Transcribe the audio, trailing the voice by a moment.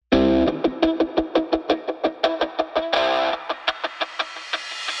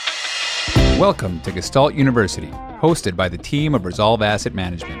Welcome to Gestalt University, hosted by the team of Resolve Asset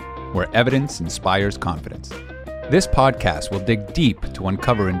Management, where evidence inspires confidence. This podcast will dig deep to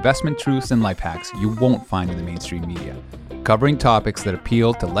uncover investment truths and life hacks you won't find in the mainstream media, covering topics that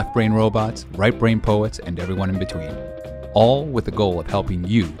appeal to left-brain robots, right-brain poets, and everyone in between, all with the goal of helping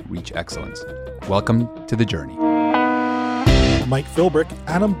you reach excellence. Welcome to the journey. Mike Philbrick,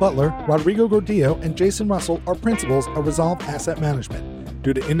 Adam Butler, Rodrigo Gordillo, and Jason Russell are principals of Resolve Asset Management.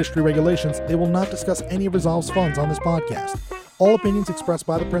 Due to industry regulations, they will not discuss any of Resolve's funds on this podcast. All opinions expressed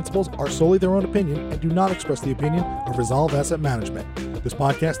by the principals are solely their own opinion and do not express the opinion of Resolve Asset Management. This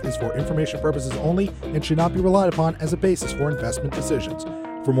podcast is for information purposes only and should not be relied upon as a basis for investment decisions.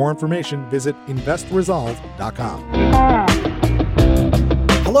 For more information, visit investresolve.com.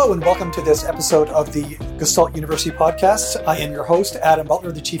 Hello and welcome to this episode of the Gestalt University podcast. I am your host, Adam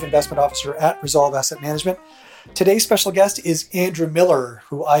Butler, the Chief Investment Officer at Resolve Asset Management. Today's special guest is Andrew Miller,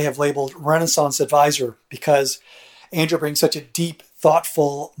 who I have labeled Renaissance Advisor because Andrew brings such a deep,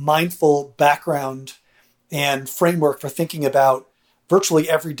 thoughtful, mindful background and framework for thinking about virtually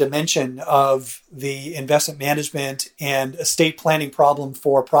every dimension of the investment management and estate planning problem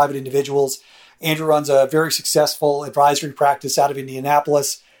for private individuals. Andrew runs a very successful advisory practice out of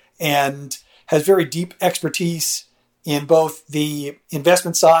Indianapolis and has very deep expertise in both the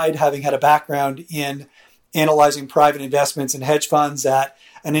investment side, having had a background in analyzing private investments and hedge funds at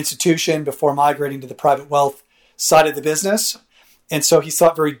an institution before migrating to the private wealth side of the business. And so he's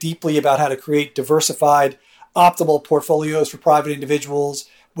thought very deeply about how to create diversified, optimal portfolios for private individuals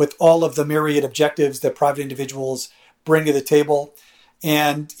with all of the myriad objectives that private individuals bring to the table.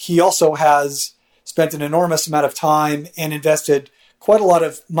 And he also has spent an enormous amount of time and invested quite a lot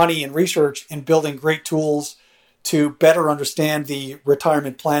of money and research in building great tools to better understand the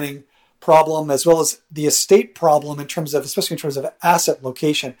retirement planning problem as well as the estate problem especially in terms of asset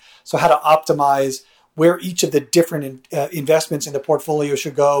location. So how to optimize where each of the different investments in the portfolio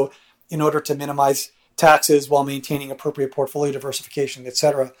should go in order to minimize taxes while maintaining appropriate portfolio diversification,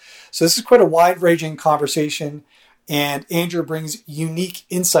 etc. So this is quite a wide-ranging conversation, and Andrew brings unique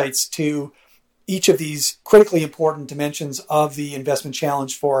insights to each of these critically important dimensions of the investment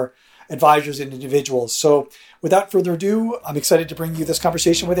challenge for advisors and individuals. So without further ado, I'm excited to bring you this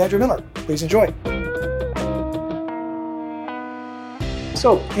conversation with Andrew Miller. Please enjoy.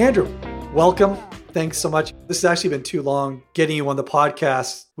 So Andrew, welcome. Thanks so much. This has actually been too long getting you on the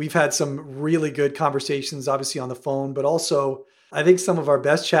podcast. We've had some really good conversations, obviously on the phone, but also I think some of our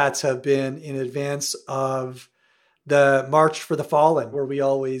best chats have been in advance of the March for the Fallen, where we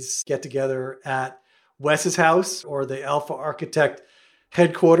always get together at Wes's house or the Alpha Architect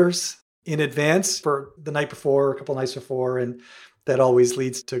headquarters in advance for the night before, a couple nights before, and that always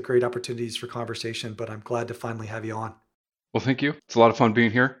leads to great opportunities for conversation, but I'm glad to finally have you on. Well, thank you. It's a lot of fun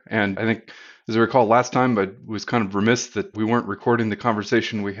being here. And I think, as I recall last time, I was kind of remiss that we weren't recording the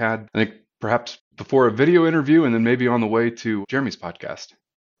conversation we had, I think perhaps before a video interview and then maybe on the way to Jeremy's podcast.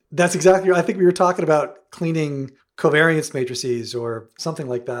 That's exactly right. I think we were talking about cleaning covariance matrices or something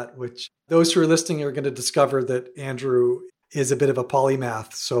like that, which those who are listening are going to discover that Andrew is a bit of a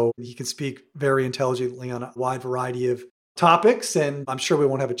polymath. So he can speak very intelligently on a wide variety of topics. And I'm sure we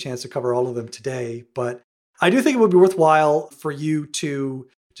won't have a chance to cover all of them today, but I do think it would be worthwhile for you to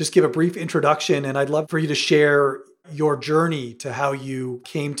just give a brief introduction. And I'd love for you to share your journey to how you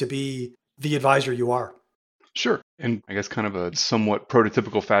came to be the advisor you are. Sure. And I guess kind of a somewhat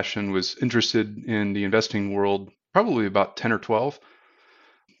prototypical fashion, was interested in the investing world probably about 10 or 12.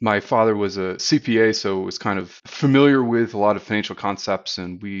 My father was a CPA, so was kind of familiar with a lot of financial concepts,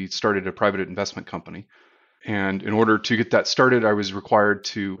 and we started a private investment company. And in order to get that started, I was required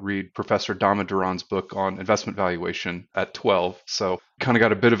to read Professor Dama Duran's book on investment valuation at 12. So kind of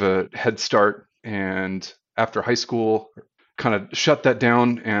got a bit of a head start. And after high school, kind of shut that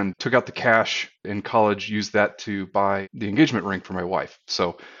down and took out the cash in college, used that to buy the engagement ring for my wife.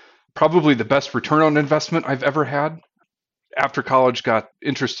 So probably the best return on investment I've ever had. After college, got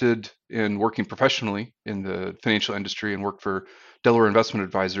interested in working professionally in the financial industry and worked for Delaware Investment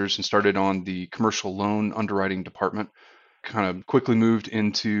Advisors and started on the commercial loan underwriting department. Kind of quickly moved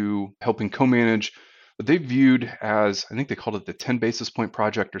into helping co-manage what they viewed as, I think they called it the 10 basis point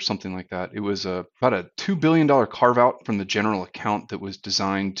project or something like that. It was about a $2 billion carve out from the general account that was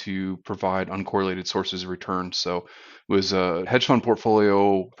designed to provide uncorrelated sources of return. So it was a hedge fund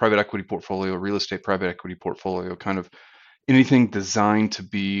portfolio, private equity portfolio, real estate private equity portfolio, kind of anything designed to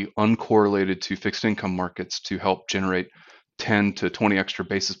be uncorrelated to fixed income markets to help generate 10 to 20 extra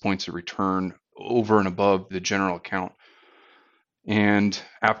basis points of return over and above the general account. And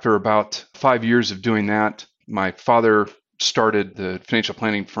after about 5 years of doing that, my father started the financial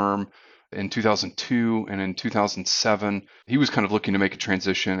planning firm in 2002 and in 2007. He was kind of looking to make a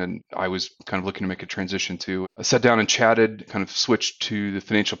transition, and I was kind of looking to make a transition too. I sat down and chatted, kind of switched to the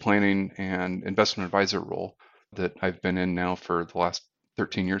financial planning and investment advisor role that I've been in now for the last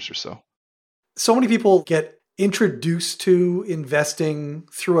 13 years or so. So many people get introduced to investing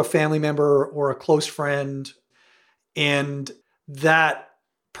through a family member or a close friend, and that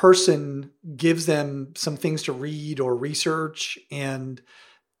person gives them some things to read or research, and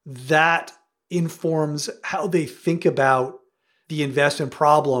that informs how they think about the investment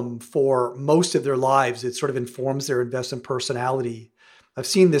problem for most of their lives. It sort of informs their investment personality. I've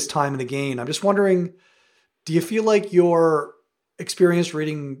seen this time and again. I'm just wondering, do you feel like your experience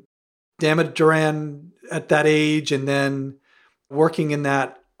reading Dammit Duran at that age and then working in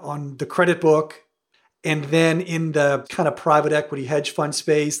that on the credit book and then in the kind of private equity hedge fund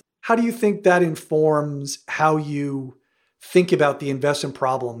space, how do you think that informs how you think about the investment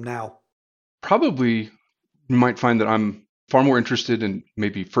problem now? Probably you might find that I'm far more interested in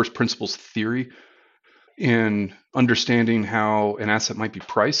maybe first principles theory, in understanding how an asset might be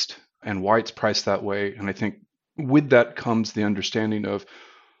priced and why it's priced that way. And I think with that comes the understanding of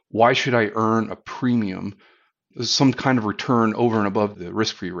why should I earn a premium, some kind of return over and above the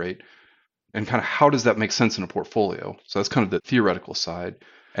risk-free rate, and kind of how does that make sense in a portfolio? So that's kind of the theoretical side.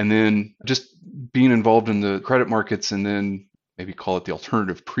 And then just being involved in the credit markets, and then maybe call it the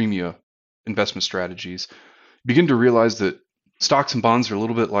alternative premia investment strategies, begin to realize that stocks and bonds are a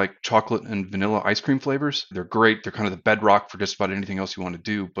little bit like chocolate and vanilla ice cream flavors. They're great. They're kind of the bedrock for just about anything else you want to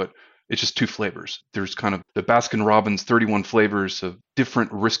do, but it's just two flavors. There's kind of the Baskin-Robbins 31 flavors of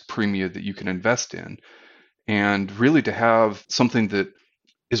different risk premia that you can invest in. And really to have something that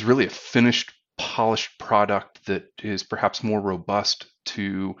is really a finished, polished product that is perhaps more robust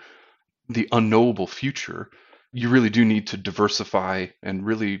to the unknowable future, you really do need to diversify and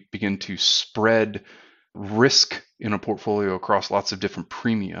really begin to spread risk in a portfolio across lots of different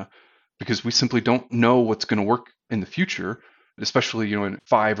premia, because we simply don't know what's going to work in the future, especially in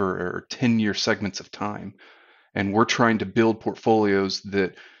 5 or 10-year segments of time. And we're trying to build portfolios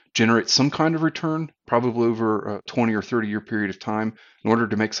that generate some kind of return, probably over a 20 or 30-year period of time, in order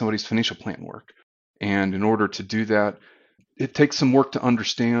to make somebody's financial plan work. And in order to do that, it takes some work to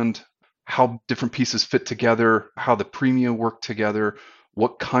understand how different pieces fit together, how the premia work together,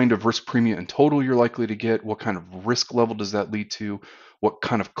 what kind of risk premia in total you're likely to get, what kind of risk level does that lead to, what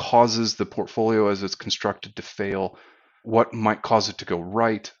kind of causes the portfolio as it's constructed to fail, what might cause it to go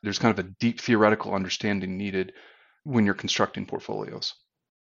right. There's kind of a deep theoretical understanding needed when you're constructing portfolios.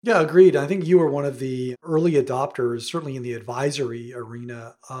 Yeah, agreed. I think you were one of the early adopters, certainly in the advisory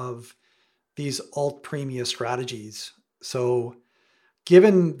arena, of these alt premia strategies. So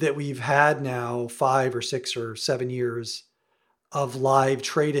given that we've had now 5 or 6 or 7 years of live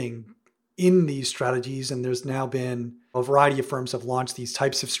trading in these strategies, and there's now been a variety of firms have launched these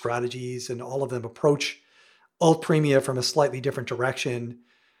types of strategies, and all of them approach alt premia from a slightly different direction.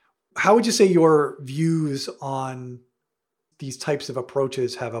 How would you say your views on these types of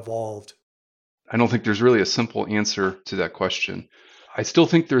approaches have evolved? I don't think there's really a simple answer to that question. I still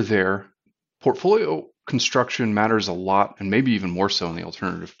think they're there. Portfolio construction matters a lot, and maybe even more so in the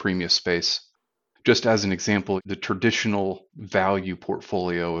alternative premia space. Just as an example, the traditional value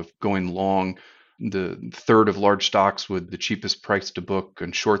portfolio of going long the third of large stocks with the cheapest price to book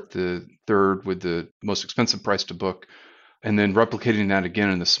and short the third with the most expensive price to book, and then replicating that again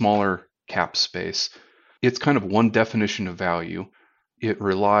in the smaller cap space. It's kind of one definition of value. It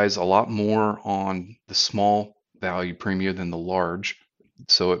relies a lot more on the small value premia than the large,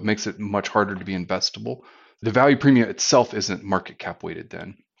 so it makes it much harder to be investable. The value premia itself isn't market cap weighted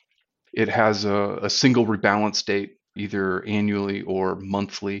then. It has a single rebalance date, either annually or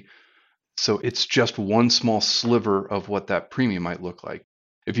monthly. So it's just one small sliver of what that premium might look like.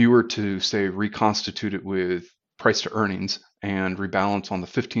 If you were to, say, reconstitute it with price to earnings and rebalance on the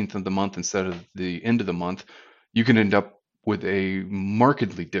 15th of the month instead of the end of the month, you can end up with a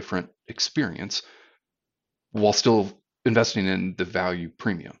markedly different experience while still investing in the value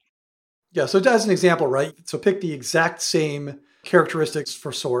premium. Yeah, so as an example, right? So pick the exact same characteristics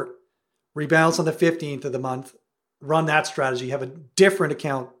for sort, rebalance on the 15th of the month, run that strategy, have a different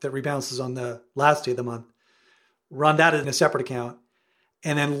account that rebalances on the last day of the month, run that in a separate account,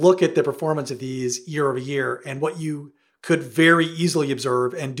 and then look at the performance of these year over year. And what you could very easily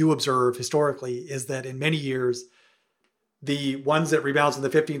observe and do observe historically is that in many years, the ones that rebalanced on the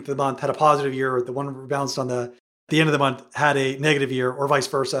 15th of the month had a positive year, or the one rebalanced on the end of the month had a negative year, or vice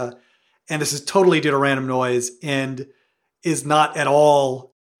versa. And this is totally due to random noise and is not at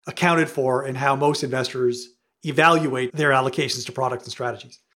all accounted for in how most investors evaluate their allocations to products and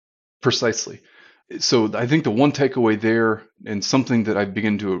strategies. Precisely. So I think the one takeaway there, and something that I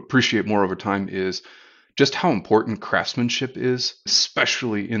begin to appreciate more over time, is just how important craftsmanship is,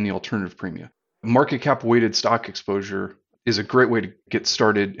 especially in the alternative premia. Market cap weighted stock exposure is a great way to get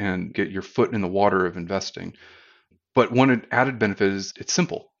started and get your foot in the water of investing. But one added benefit is it's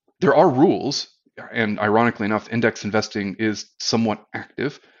simple. There are rules, and ironically enough, index investing is somewhat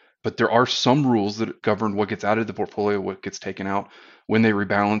active, but there are some rules that govern what gets added to the portfolio, what gets taken out when they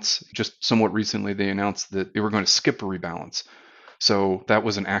rebalance. Just somewhat recently, they announced that they were going to skip a rebalance. So that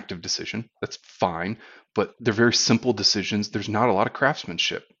was an active decision. That's fine, but they're very simple decisions. There's not a lot of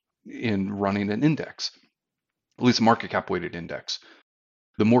craftsmanship in running an index, at least a market cap weighted index.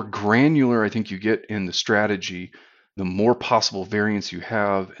 The more granular I think you get in the strategy, the more possible variance you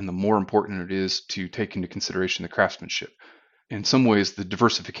have, and the more important it is to take into consideration the craftsmanship. In some ways, the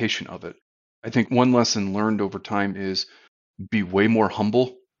diversification of it. I think one lesson learned over time is be way more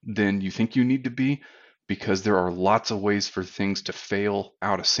humble than you think you need to be, because there are lots of ways for things to fail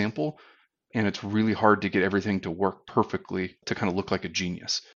out of sample, and it's really hard to get everything to work perfectly to kind of look like a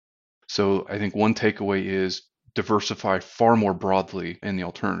genius. So I think one takeaway is diversify far more broadly in the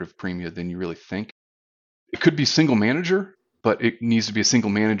alternative premia than you really think. It could be single manager, but it needs to be a single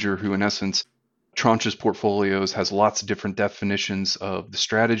manager who, in essence, tranches portfolios, has lots of different definitions of the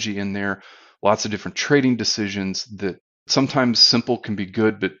strategy in there, lots of different trading decisions that sometimes simple can be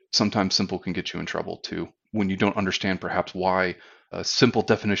good, but sometimes simple can get you in trouble too, when you don't understand perhaps why a simple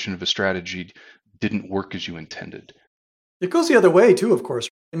definition of a strategy didn't work as you intended. It goes the other way too, of course.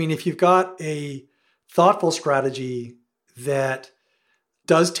 I mean, if you've got a thoughtful strategy that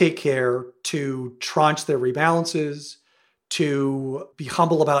does take care to tranche their rebalances, to be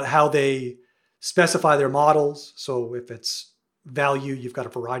humble about how they specify their models. So if it's value, you've got a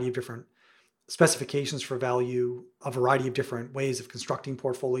variety of different specifications for value, a variety of different ways of constructing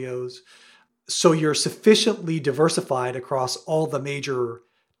portfolios. So you're sufficiently diversified across all the major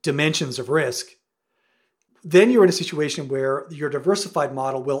dimensions of risk. Then you're in a situation where your diversified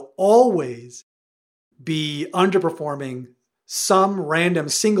model will always be underperforming some random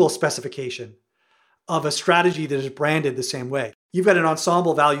single specification of a strategy that is branded the same way. You've got an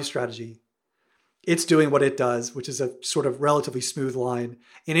ensemble value strategy. It's doing what it does, which is a sort of relatively smooth line.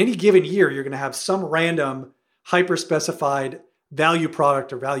 In any given year, you're going to have some random hyper-specified value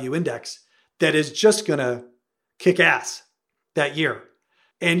product or value index that is just going to kick ass that year.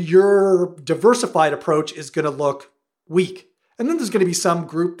 And your diversified approach is going to look weak. And then there's going to be some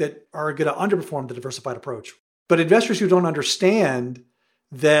group that are going to underperform the diversified approach. But investors who don't understand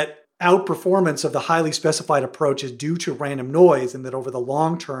that outperformance of the highly specified approach is due to random noise, and that over the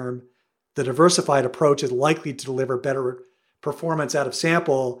long term, the diversified approach is likely to deliver better performance out of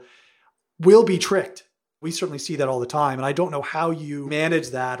sample, will be tricked. We certainly see that all the time. And I don't know how you manage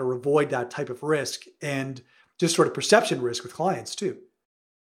that or avoid that type of risk, and just sort of perception risk with clients too.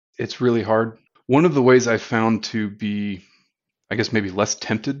 It's really hard. One of the ways I found to be, I guess, maybe less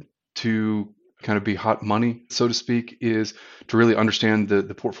tempted to kind of be hot money, so to speak, is to really understand the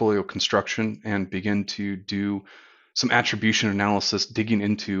portfolio construction and begin to do some attribution analysis, digging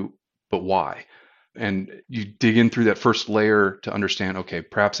into, but why? And you dig in through that first layer to understand, okay,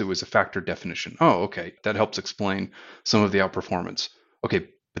 perhaps it was a factor definition. Oh, okay, that helps explain some of the outperformance. Okay,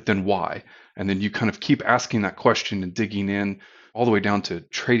 but then why? And then you kind of keep asking that question and digging in all the way down to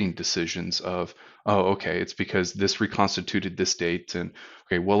trading decisions of, oh, okay, it's because this reconstituted this date. And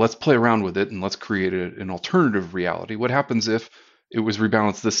okay, well, let's play around with it and let's create an alternative reality. What happens if it was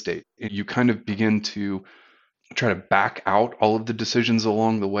rebalanced this date? And you kind of begin to try to back out all of the decisions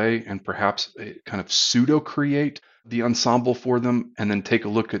along the way and perhaps kind of pseudo create the ensemble for them, and then take a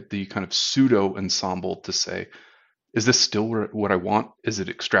look at the kind of pseudo ensemble to say, is this still what I want? Is it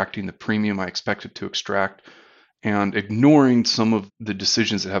extracting the premium I expect it to extract? And ignoring some of the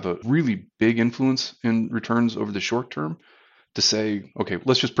decisions that have a really big influence in returns over the short term to say, okay,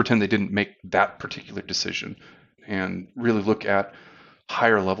 let's just pretend they didn't make that particular decision, and really look at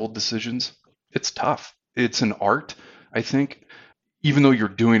higher level decisions. It's tough. It's an art, I think. Even though you're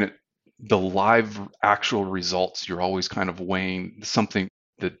doing it, the live actual results, you're always kind of weighing something,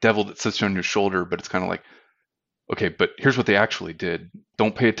 the devil that sits on your shoulder, but it's kind of like, okay, but here's what they actually did.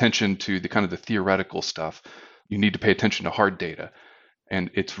 Don't pay attention to the kind of the theoretical stuff. You need to pay attention to hard data. And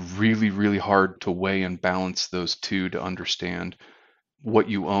it's really, really hard to weigh and balance those two to understand what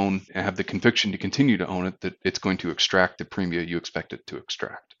you own and have the conviction to continue to own it, that it's going to extract the premium you expect it to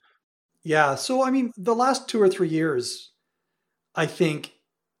extract. Yeah. So, I mean, the last 2 or 3 years, I think,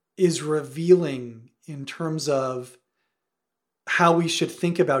 is revealing in terms of how we should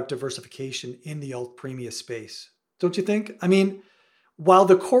think about diversification in the alt premia space. Don't you think? I mean, while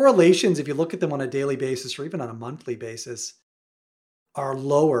the correlations, if you look at them on a daily basis or even on a monthly basis, are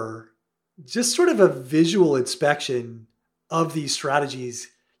lower, just sort of a visual inspection of these strategies,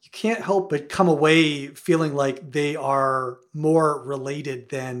 you can't help but come away feeling like they are more related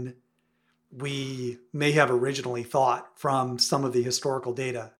than we may have originally thought from some of the historical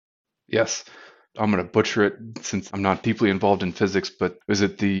data. Yes. I'm going to butcher it since I'm not deeply involved in physics, but is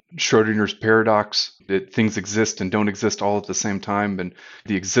it the Schrodinger's paradox that things exist and don't exist all at the same time? And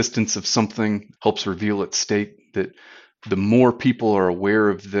the existence of something helps reveal its state. That the more people are aware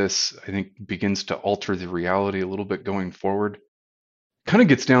of this, I think begins to alter the reality a little bit going forward. Kind of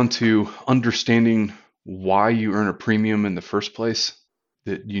gets down to understanding why you earn a premium in the first place,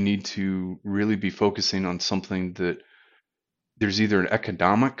 that you need to really be focusing on something that there's either an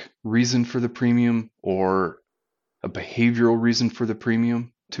economic reason for the premium or a behavioral reason for the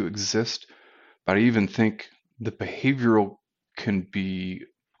premium to exist. But I even think the behavioral can be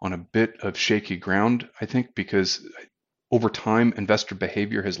on a bit of shaky ground, I think, because over time, investor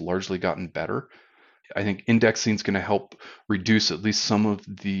behavior has largely gotten better. I think indexing is going to help reduce at least some of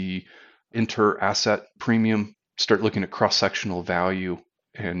the inter-asset premium, start looking at cross-sectional value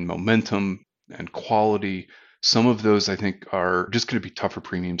and momentum and quality. Some of those, I think, are just going to be tougher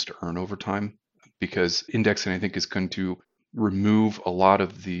premiums to earn over time because indexing, I think, is going to remove a lot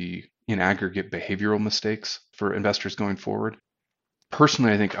of the in aggregate behavioral mistakes for investors going forward.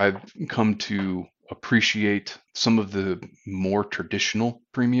 Personally, I think I've come to appreciate some of the more traditional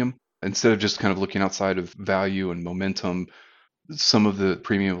premium instead of just kind of looking outside of value and momentum. Some of the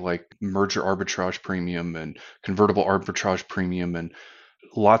premium like merger arbitrage premium and convertible arbitrage premium and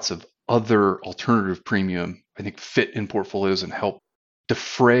lots of other alternative premium, I think, fit in portfolios and help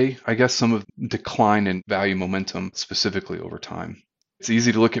defray, I guess, some of the decline in value momentum specifically over time. It's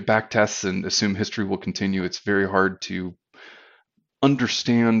easy to look at back tests and assume history will continue. It's very hard to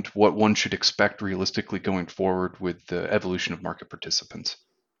understand what one should expect realistically going forward with the evolution of market participants.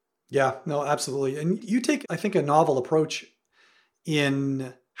 Yeah, no, absolutely. And you take, I think, a novel approach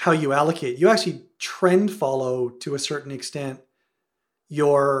in how you allocate. You actually trend follow to a certain extent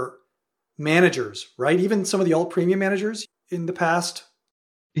your managers, right? Even some of the alt premium managers in the past.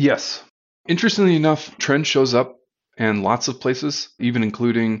 Yes. Interestingly enough, trend shows up in lots of places, even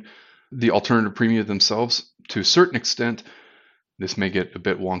including the alternative premium themselves. To a certain extent, this may get a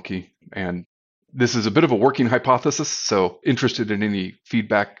bit wonky, and this is a bit of a working hypothesis, so interested in any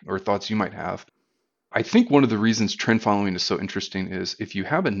feedback or thoughts you might have. I think one of the reasons trend following is so interesting is if you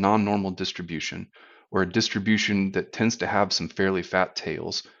have a non-normal distribution or a distribution that tends to have some fairly fat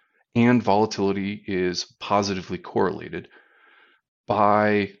tails and volatility is positively correlated,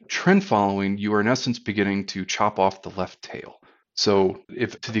 by trend following, you are in essence beginning to chop off the left tail. So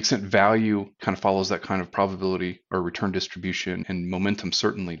if to the extent value kind of follows that kind of probability or return distribution, and momentum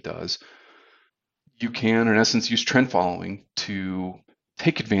certainly does, you can in essence use trend following to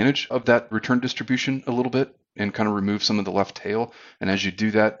take advantage of that return distribution a little bit and kind of remove some of the left tail. And as you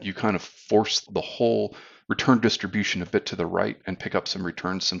do that, you kind of force the whole return distribution a bit to the right and pick up some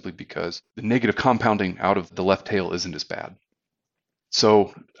returns simply because the negative compounding out of the left tail isn't as bad.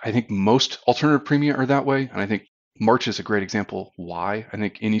 So I think most alternative premia are that way. And I think March is a great example why. I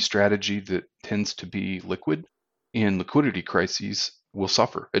think any strategy that tends to be liquid in liquidity crises will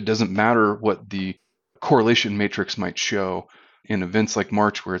suffer. It doesn't matter what the correlation matrix might show in events like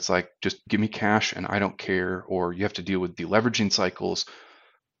March, where it's like, just give me cash and I don't care, or you have to deal with deleveraging cycles.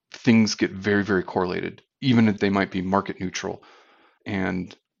 Things get very, very correlated, even if they might be market neutral.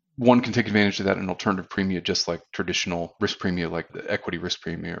 And one can take advantage of that in alternative premia, just like traditional risk premia, like the equity risk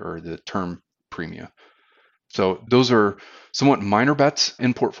premia or the term premia. So those are somewhat minor bets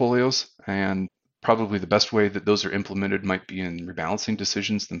in portfolios, and probably the best way that those are implemented might be in rebalancing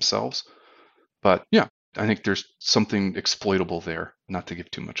decisions themselves. But yeah, I think there's something exploitable there, not to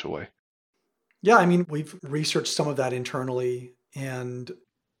give too much away. Yeah, I mean, we've researched some of that internally and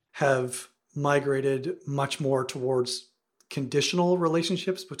have migrated much more towards conditional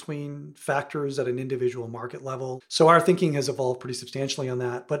relationships between factors at an individual market level. So our thinking has evolved pretty substantially on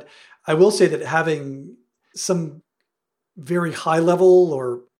that. But I will say that having some very high level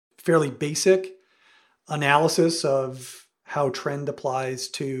or fairly basic analysis of how trend applies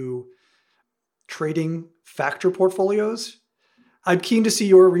to trading factor portfolios, I'm keen to see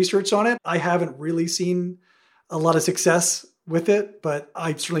your research on it. I haven't really seen a lot of success with it, but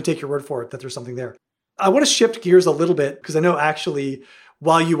I certainly take your word for it that there's something there. I want to shift gears a little bit because I know actually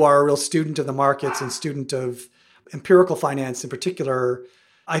while you are a real student of the markets and student of empirical finance in particular,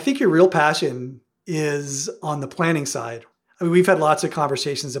 I think your real passion is on the planning side. I mean, we've had lots of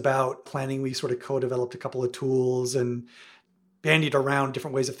conversations about planning. We sort of co-developed a couple of tools and bandied around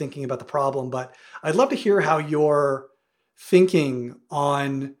different ways of thinking about the problem, but I'd love to hear how your thinking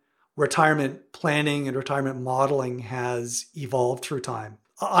on retirement planning and retirement modeling has evolved through time.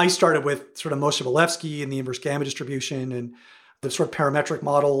 I started with sort of Moshe and the inverse gamma distribution and the sort of parametric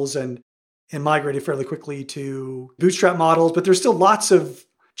models and migrated fairly quickly to bootstrap models, but there's still lots of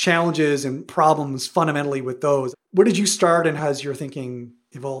challenges and problems fundamentally with those. Where did you start and has your thinking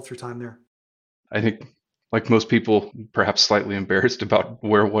evolved through time there? I think, like most people, perhaps slightly embarrassed about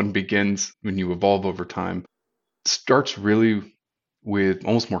where one begins when you evolve over time. It starts really with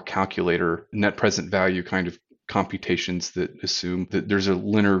almost more calculator, net present value kind of computations that assume that there's a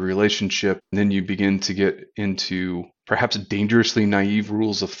linear relationship. And then you begin to get into perhaps dangerously naive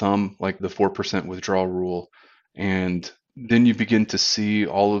rules of thumb, like the 4% withdrawal rule. And then you begin to see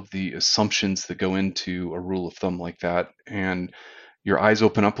all of the assumptions that go into a rule of thumb like that. And your eyes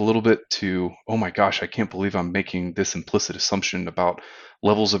open up a little bit to, oh my gosh, I can't believe I'm making this implicit assumption about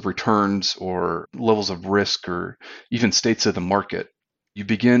levels of returns or levels of risk or even states of the market. You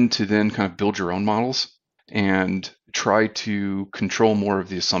begin to then kind of build your own models and try to control more of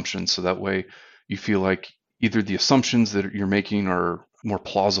the assumptions so that way you feel like either the assumptions that you're making are more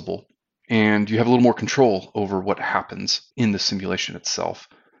plausible and you have a little more control over what happens in the simulation itself.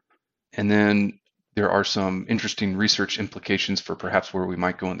 And then there are some interesting research implications for perhaps where we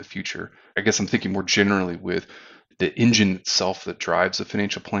might go in the future. I guess I'm thinking more generally with the engine itself that drives a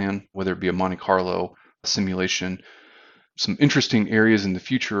financial plan, whether it be a Monte Carlo simulation. Some interesting areas in the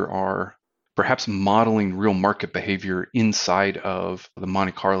future are perhaps modeling real market behavior inside of the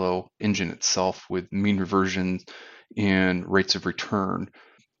Monte Carlo engine itself with mean reversion and rates of return,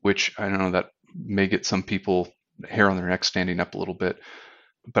 which I know that may get some people hair on their neck standing up a little bit.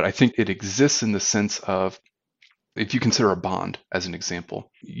 But I think it exists in the sense of, if you consider a bond as an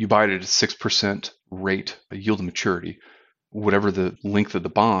example, you buy it at a 6% rate, a yield to maturity. Whatever the length of the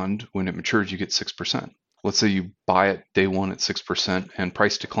bond, when it matures, you get 6%. Let's say you buy it day one at 6% and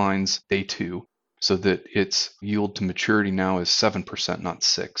price declines day two, so that its yield to maturity now is 7%, not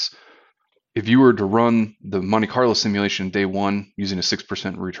 6%. If you were to run the Monte Carlo simulation day one using a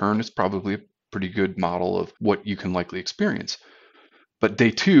 6% return, it's probably a pretty good model of what you can likely experience. But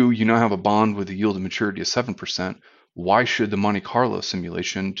day two, you now have a bond with a yield to maturity of 7%. Why should the Monte Carlo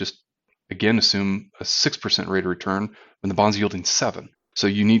simulation just, again, assume a 6% rate of return when the bond's yielding 7%? So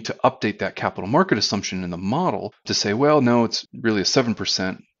you need to update that capital market assumption in the model to say, well, no, it's really a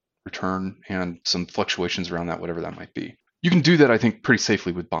 7% return and some fluctuations around that, whatever that might be. You can do that, I think, pretty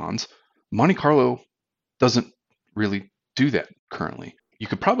safely with bonds. Monte Carlo doesn't really do that currently. You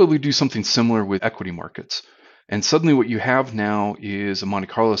could probably do something similar with equity markets. And suddenly what you have now is a Monte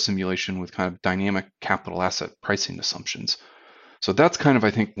Carlo simulation with kind of dynamic capital asset pricing assumptions. So that's kind of,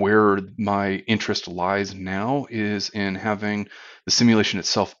 I think, where my interest lies now, is in having the simulation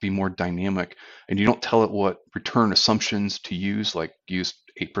itself be more dynamic. And you don't tell it what return assumptions to use, like use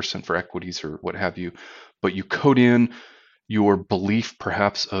 8% for equities or what have you, but you code in your belief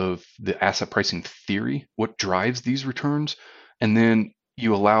perhaps of the asset pricing theory, what drives these returns, and then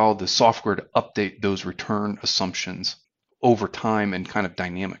you allow the software to update those return assumptions over time and kind of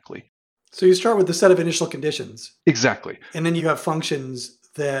dynamically. So you start with the set of initial conditions. Exactly. And then you have functions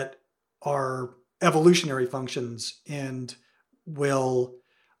that are evolutionary functions and will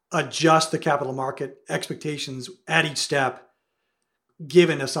adjust the capital market expectations at each step,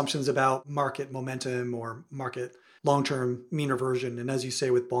 given assumptions about market momentum or market long-term mean reversion. And as you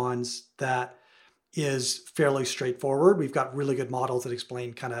say, with bonds, that is fairly straightforward. We've got really good models that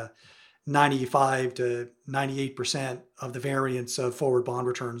explain kind of 95 to 98% of the variance of forward bond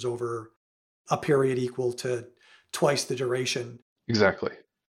returns over a period equal to twice the duration. Exactly.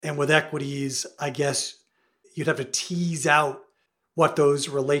 And with equities, I guess you'd have to tease out what those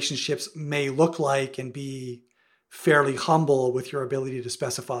relationships may look like and be fairly humble with your ability to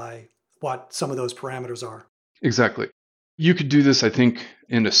specify what some of those parameters are. Exactly. You could do this, I think,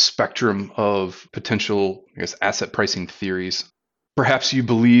 in a spectrum of potential, asset pricing theories. Perhaps you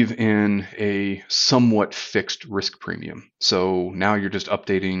believe in a somewhat fixed risk premium. So now you're just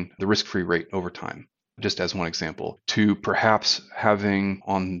updating the risk-free rate over time, just as one example, to perhaps having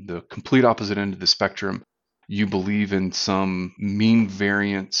on the complete opposite end of the spectrum, you believe in some mean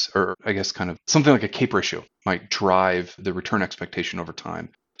variance, or I guess kind of something like a CAPE ratio might drive the return expectation over time.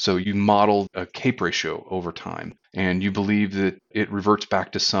 So you model a CAPE ratio over time, and you believe that it reverts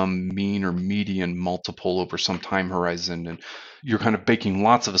back to some mean or median multiple over some time horizon, and you're kind of baking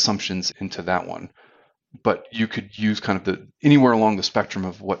lots of assumptions into that one. But you could use kind of anywhere along the spectrum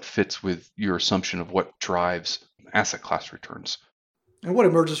of what fits with your assumption of what drives asset class returns. And what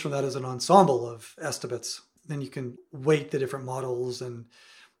emerges from that is an ensemble of estimates Then you can weight the different models and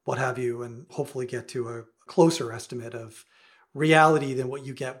what have you, and hopefully get to a closer estimate of reality than what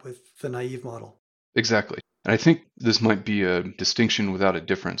you get with the naive model. Exactly. And I think this might be a distinction without a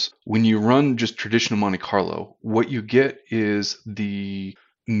difference. When you run just traditional Monte Carlo, what you get is the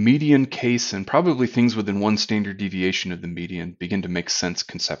median case, and probably things within one standard deviation of the median begin to make sense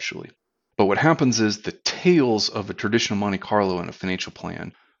conceptually. But what happens is the tails of a traditional Monte Carlo and a financial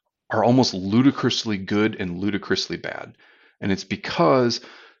plan are almost ludicrously good and ludicrously bad. And it's because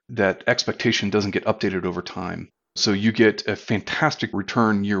that expectation doesn't get updated over time. So you get a fantastic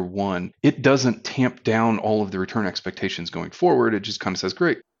return year one. It doesn't tamp down all of the return expectations going forward. It just kind of says,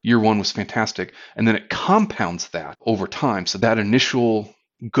 great, year one was fantastic. And then it compounds that over time. So that initial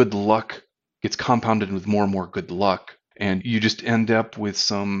good luck gets compounded with more and more good luck. And you just end up with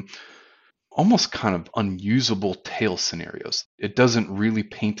some almost kind of unusable tail scenarios. It doesn't really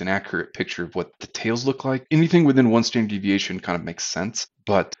paint an accurate picture of what the tails look like. Anything within one standard deviation kind of makes sense.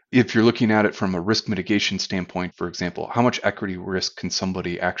 But if you're looking at it from a risk mitigation standpoint, for example, how much equity risk can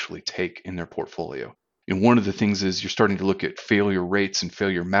somebody actually take in their portfolio? And one of the things is you're starting to look at failure rates and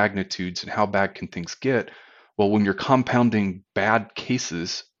failure magnitudes and how bad can things get. Well, when you're compounding bad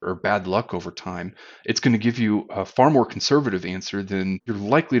cases or bad luck over time, it's going to give you a far more conservative answer than you're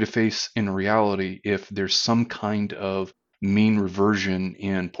likely to face in reality if there's some kind of mean reversion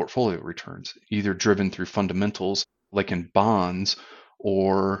in portfolio returns, either driven through fundamentals like in bonds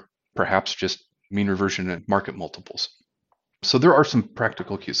or perhaps just mean reversion in market multiples. So there are some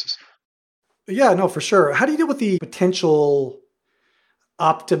practical cases. Yeah, no, for sure. How do you deal with the potential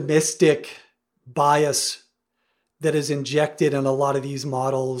optimistic bias that is injected in a lot of these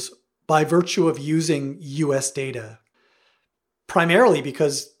models by virtue of using US data? Primarily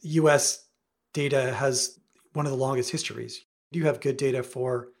because US data has one of the longest histories. You have good data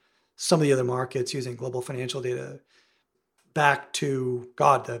for some of the other markets using global financial data back to,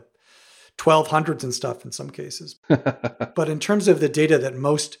 the 1200s and stuff in some cases. But in terms of the data that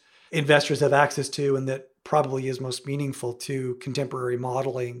most investors have access to and that probably is most meaningful to contemporary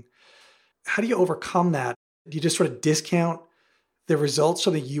modeling, how do you overcome that? Do you just sort of discount the results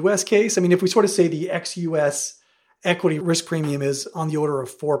from the US case? I mean, if we sort of say the ex-US equity risk premium is on the order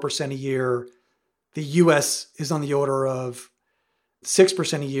of 4% a year, the US is on the order of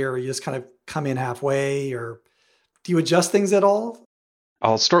 6% a year, you just kind of come in halfway, or do you adjust things at all?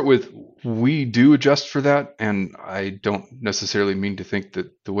 I'll start with, we do adjust for that, and I don't necessarily mean to think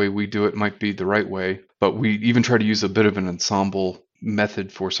that the way we do it might be the right way, but we even try to use a bit of an ensemble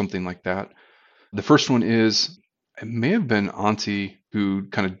method for something like that. The first one is, it may have been Auntie who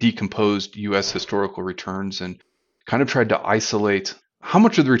kind of decomposed US historical returns and kind of tried to isolate how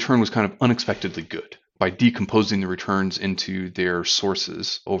much of the return was kind of unexpectedly good by decomposing the returns into their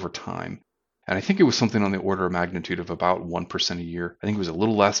sources over time. And I think it was something on the order of magnitude of about 1% a year. I think it was a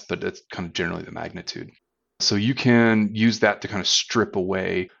little less, but that's kind of generally the magnitude. So you can use that to kind of strip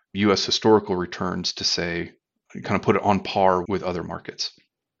away US historical returns to say, kind of put it on par with other markets.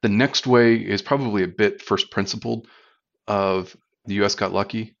 The next way is probably a bit first principled of the US got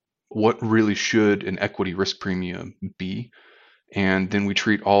lucky. What really should an equity risk premium be? And then we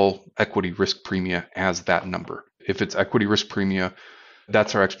treat all equity risk premia as that number. If it's equity risk premia,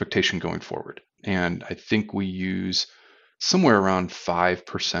 that's our expectation going forward. And I think we use somewhere around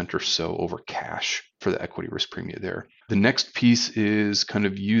 5% or so over cash for the equity risk premia there. The next piece is kind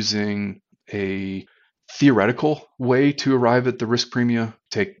of using a theoretical way to arrive at the risk premia.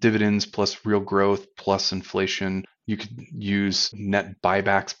 Take dividends plus real growth plus inflation. You could use net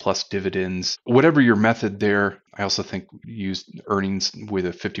buybacks plus dividends. Whatever your method there, I also think use earnings with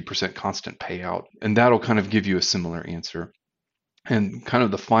a 50% constant payout. And that'll kind of give you a similar answer. And kind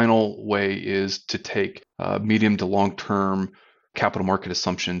of the final way is to take medium to long-term capital market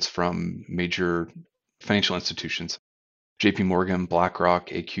assumptions from major financial institutions, JP Morgan, BlackRock,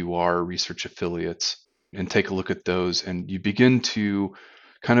 AQR, research affiliates, and take a look at those. And you begin to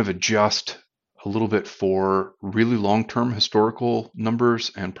kind of adjust a little bit for really long-term historical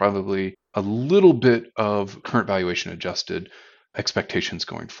numbers and probably a little bit of current valuation adjusted expectations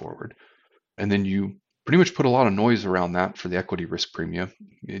going forward. And then you pretty much put a lot of noise around that for the equity risk premia.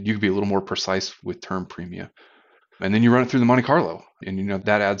 You could be a little more precise with term premia. And then you run it through the Monte Carlo, and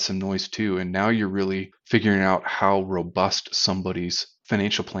that adds some noise too. And now you're really figuring out how robust somebody's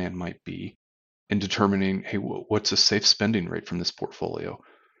financial plan might be in determining, hey, what's a safe spending rate from this portfolio?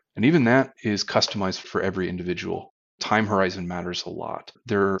 And even that is customized for every individual. Time horizon matters a lot.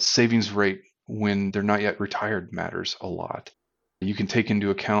 Their savings rate when they're not yet retired matters a lot. You can take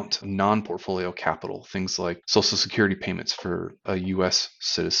into account non-portfolio capital, things like Social Security payments for a US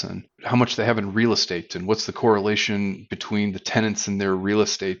citizen, how much they have in real estate, and what's the correlation between the tenants and their real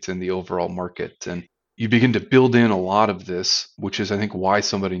estate and the overall market. And you begin to build in a lot of this, which is, I think, why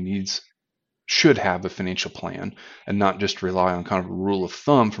somebody should have a financial plan and not just rely on kind of a rule of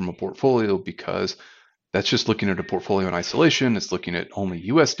thumb from a portfolio, because that's just looking at a portfolio in isolation. It's looking at only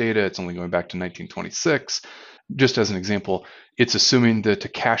US data. It's only going back to 1926. Just as an example, it's assuming that the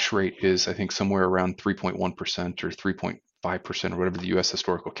cash rate is, I think, somewhere around 3.1% or 3.5% or whatever the US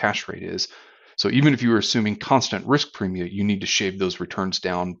historical cash rate is. So even if you were assuming constant risk premia, you need to shave those returns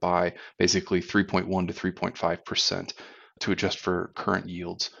down by basically 3.1 to 3.5% to adjust for current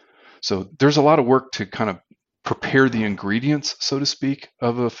yields. So there's a lot of work to kind of prepare the ingredients, so to speak,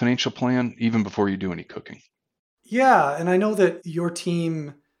 of a financial plan, even before you do any cooking. Yeah, and I know that your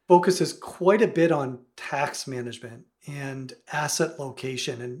team focuses quite a bit on tax management and asset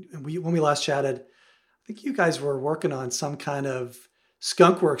location. And when we last chatted, I think you guys were working on some kind of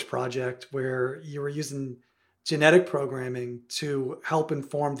skunkworks project where you were using genetic programming to help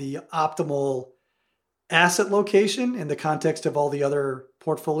inform the optimal asset location in the context of all the other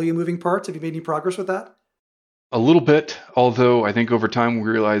portfolio moving parts. Have you made any progress with that? A little bit, although I think over time we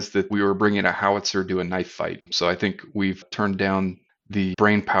realized that we were bringing a howitzer to a knife fight. So I think we've turned down the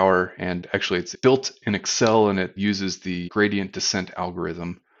brain power, and actually it's built in Excel and it uses the gradient descent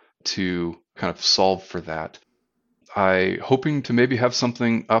algorithm to kind of solve for that. I hoping to maybe have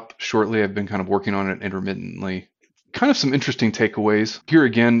something up shortly. I've been kind of working on it intermittently. Kind of some interesting takeaways. Here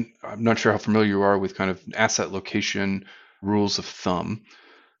again, I'm not sure how familiar you are with kind of asset location rules of thumb,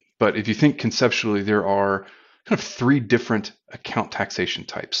 but if you think conceptually, there are kind of three different account taxation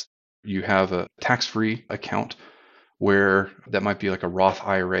types. You have a tax-free account, where that might be like a Roth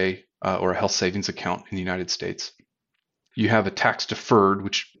IRA or a health savings account in the United States. You have a tax deferred,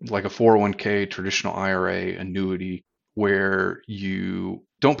 which like a 401k, traditional IRA, annuity, where you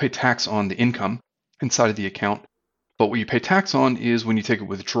don't pay tax on the income inside of the account. But what you pay tax on is when you take a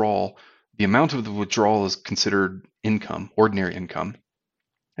withdrawal, the amount of the withdrawal is considered income, ordinary income.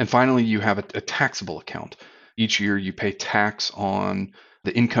 And finally, you have a taxable account. Each year you pay tax on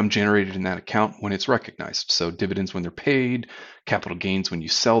the income generated in that account when it's recognized. So dividends when they're paid, capital gains when you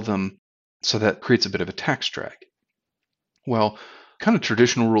sell them. So that creates a bit of a tax drag. Well, kind of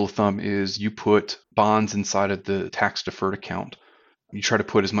traditional rule of thumb is you put bonds inside of the tax deferred account. You try to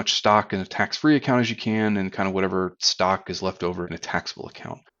put as much stock in a tax-free account as you can, and kind of whatever stock is left over in a taxable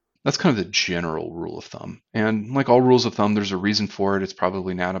account. That's kind of the general rule of thumb. And like all rules of thumb, there's a reason for it. It's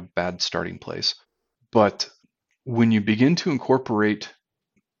probably not a bad starting place. But when you begin to incorporate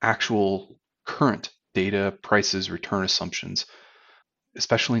actual current data, prices, return assumptions,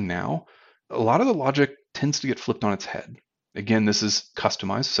 especially now, a lot of the logic tends to get flipped on its head. Again, this is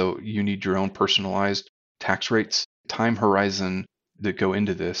customized, so you need your own personalized tax rates, time horizon that go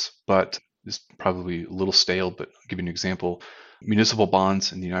into this, but it's probably a little stale, but I'll give you an example. Municipal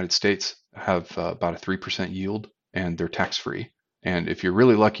bonds in the United States have about a 3% yield, and they're tax-free. And if you're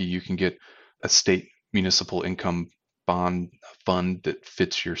really lucky, you can get a state municipal income bond fund that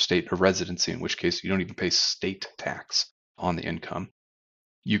fits your state of residency, in which case you don't even pay state tax on the income.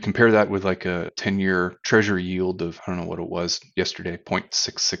 You compare that with like a 10-year treasury yield of, I don't know what it was yesterday,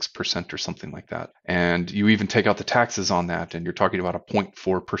 0.66% or something like that. And you even take out the taxes on that, and you're talking about a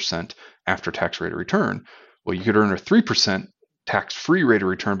 0.4% after-tax rate of return. Well, you could earn a 3% tax-free rate of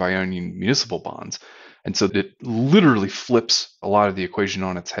return by owning municipal bonds. And so it literally flips a lot of the equation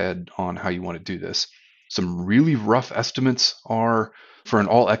on its head on how you want to do this. Some really rough estimates are, for an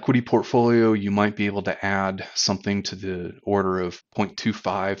all equity portfolio, you might be able to add something to the order of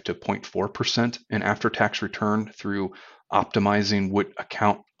 0.25 to 0.4% in after-tax return through optimizing what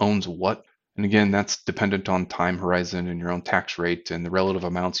account owns what. And again, that's dependent on time horizon and your own tax rate and the relative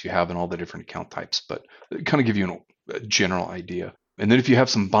amounts you have in all the different account types, but it kind of give you a general idea. And then if you have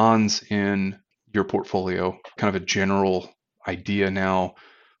some bonds in your portfolio, kind of a general idea now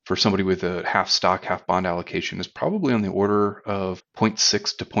for somebody with a half stock, half bond allocation is probably on the order of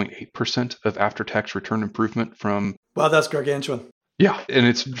 0.6 to 0.8% of after-tax return improvement from. Wow, that's gargantuan. Yeah, and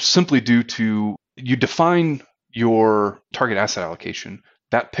it's simply due to you define your target asset allocation.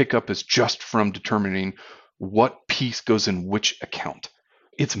 That pickup is just from determining what piece goes in which account.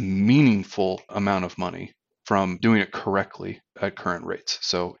 It's a meaningful amount of money from doing it correctly at current rates.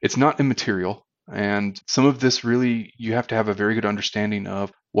 So it's not immaterial. And some of this really, you have to have a very good understanding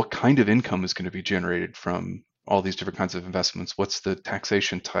of what kind of income is going to be generated from all these different kinds of investments. What's the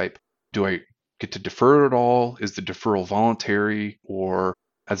taxation type? Do I get to defer it all? Is the deferral voluntary? Or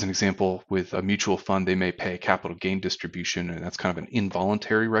As an example, with a mutual fund, they may pay a capital gain distribution, and that's kind of an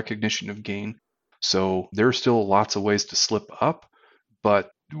involuntary recognition of gain. So there are still lots of ways to slip up, but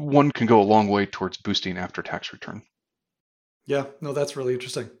one can go a long way towards boosting after-tax return. Yeah, no, that's really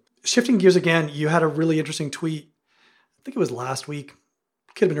interesting. Shifting gears again, you had a really interesting tweet. I think it was last week.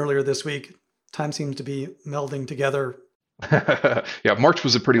 Could have been earlier this week. Time seems to be melding together. Yeah, March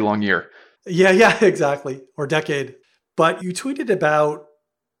was a pretty long year. Yeah, exactly. Or decade. But you tweeted about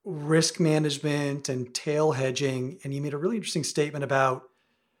risk management and tail hedging, and you made a really interesting statement about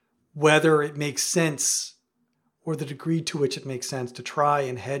whether it makes sense or the degree to which it makes sense to try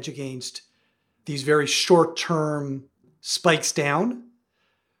and hedge against these very short-term spikes down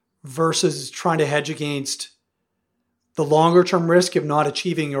versus trying to hedge against the longer-term risk of not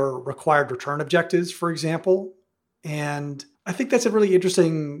achieving your required return objectives, for example. And I think that's a really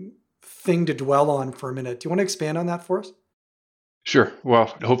interesting thing to dwell on for a minute. Do you want to expand on that for us? Sure. Well,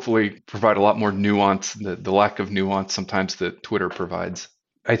 hopefully provide a lot more nuance, the lack of nuance sometimes that Twitter provides.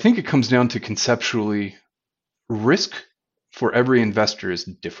 I think it comes down to conceptually, risk for every investor is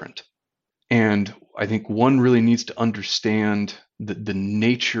different. And I think one really needs to understand the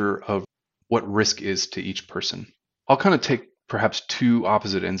nature of what risk is to each person. I'll kind of take perhaps two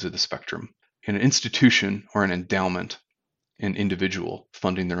opposite ends of the spectrum. In an institution or an endowment, an individual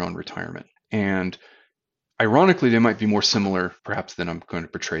funding their own retirement. And ironically, they might be more similar, perhaps, than I'm going to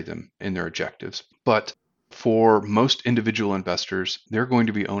portray them in their objectives. But for most individual investors, they're going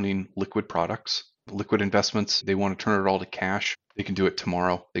to be owning liquid products, liquid investments. They want to turn it all to cash. They can do it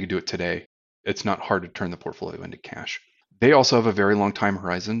tomorrow. They can do it today. It's not hard to turn the portfolio into cash. They also have a very long time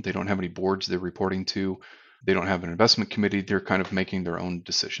horizon. They don't have any boards they're reporting to. They don't have an investment committee. They're kind of making their own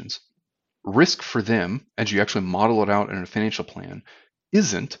decisions. Risk for them, as you actually model it out in a financial plan,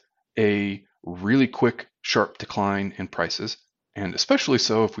 isn't a really quick, sharp decline in prices. And especially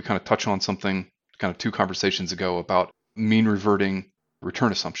so if we kind of touch on something kind of 2 conversations ago about mean reverting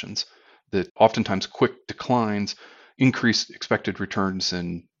return assumptions, that oftentimes quick declines increase expected returns,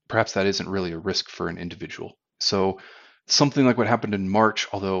 and perhaps that isn't really a risk for an individual. So something like what happened in March,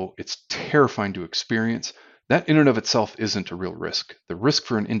 although it's terrifying to experience, that in and of itself isn't a real risk. The risk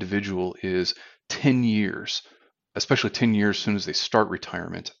for an individual is 10 years, especially 10 years as soon as they start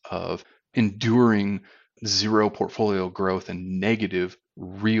retirement, of enduring zero portfolio growth and negative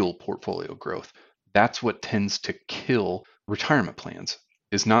real portfolio growth. That's what tends to kill retirement plans,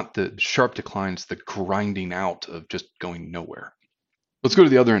 is not the sharp declines, the grinding out of just going nowhere. Let's go to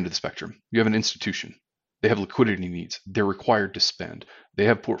the other end of the spectrum. You have an institution. They have liquidity needs. They're required to spend. They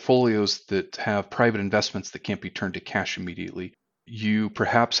have portfolios that have private investments that can't be turned to cash immediately. You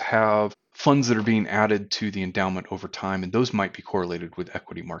perhaps have funds that are being added to the endowment over time, and those might be correlated with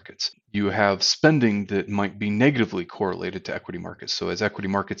equity markets. You have spending that might be negatively correlated to equity markets. So as equity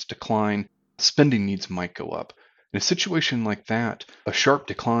markets decline, spending needs might go up. In a situation like that, a sharp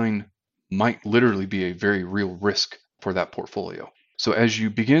decline might literally be a very real risk for that portfolio. So as you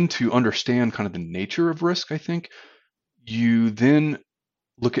begin to understand kind of the nature of risk, I think, you then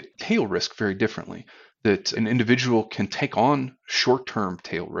look at tail risk very differently. That an individual can take on short-term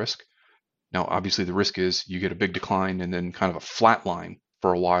tail risk. Now, obviously, the risk is you get a big decline and then kind of a flat line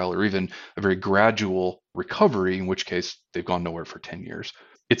for a while, or even a very gradual recovery, in which case they've gone nowhere for 10 years.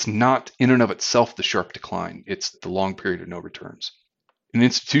 It's not in and of itself the sharp decline. It's the long period of no returns. An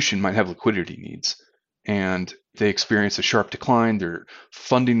institution might have liquidity needs, and they experience a sharp decline, their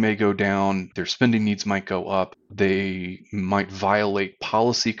funding may go down, their spending needs might go up, they might violate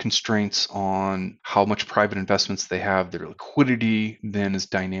policy constraints on how much private investments they have, their liquidity then is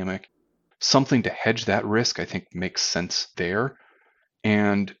dynamic. Something to hedge that risk, I think, makes sense there.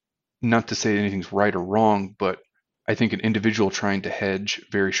 And not to say anything's right or wrong, but I think an individual trying to hedge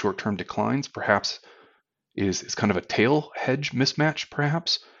very short-term declines perhaps is kind of a tail hedge mismatch,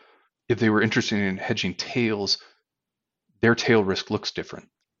 perhaps. If they were interested in hedging tails, their tail risk looks different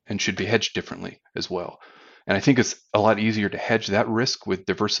and should be hedged differently as well. And I think it's a lot easier to hedge that risk with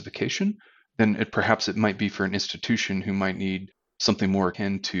diversification than perhaps it might be for an institution who might need something more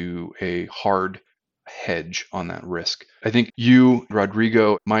akin to a hard hedge on that risk. I think you,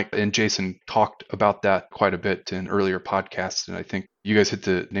 Rodrigo, Mike, and Jason talked about that quite a bit in earlier podcasts. And I think you guys hit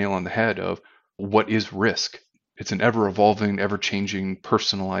the nail on the head of what is risk. It's an ever-evolving, ever-changing,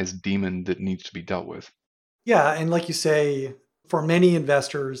 personalized demon that needs to be dealt with. Yeah, and like you say, for many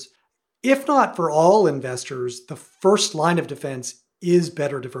investors, if not for all investors, the first line of defense is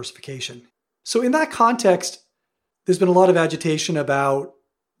better diversification. So in that context, there's been a lot of agitation about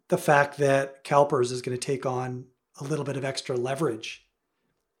the fact that CalPERS is going to take on a little bit of extra leverage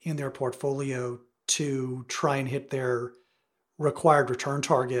in their portfolio to try and hit their required return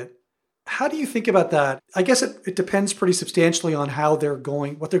target. How do you think about that? I guess it depends pretty substantially on what they're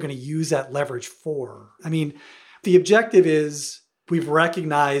going to use that leverage for. I mean, the objective is we've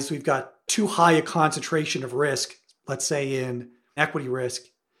recognized we've got too high a concentration of risk, let's say in equity risk.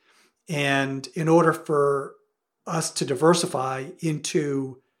 And in order for us to diversify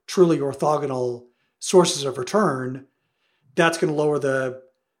into truly orthogonal sources of return, that's going to lower the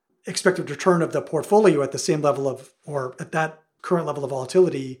expected return of the portfolio at the same level of, or at that current level of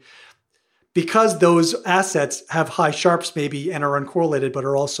volatility, because those assets have high sharps maybe and are uncorrelated, but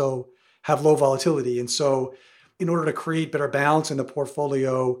are also have low volatility. And so in order to create better balance in the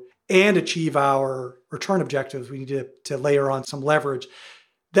portfolio and achieve our return objectives, we need to layer on some leverage.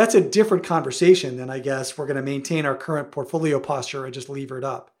 That's a different conversation than, I guess, we're going to maintain our current portfolio posture and just lever it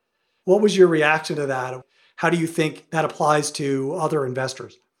up. What was your reaction to that? How do you think that applies to other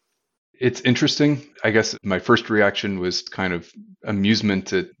investors? It's interesting. I guess my first reaction was kind of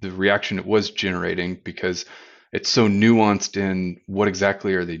amusement at the reaction it was generating, because it's so nuanced in what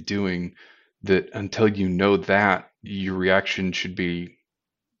exactly are they doing that until you know that, your reaction should be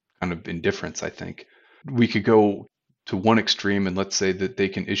kind of indifference, I think. We could go to one extreme and let's say that they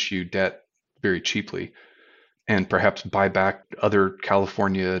can issue debt very cheaply and perhaps buy back other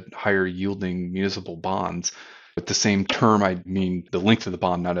California higher yielding municipal bonds. With the same term, I mean the length of the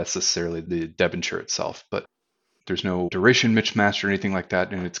bond, not necessarily the debenture itself, but there's no duration mismatch or anything like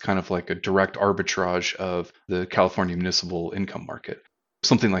that. And it's kind of like a direct arbitrage of the California municipal income market.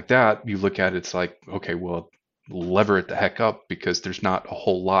 Something like that, you look at it, it's like, okay, well, lever it the heck up, because there's not a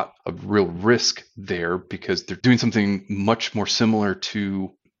whole lot of real risk there, because they're doing something much more similar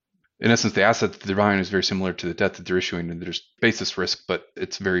to, in essence, the asset that they're buying is very similar to the debt that they're issuing, and there's basis risk, but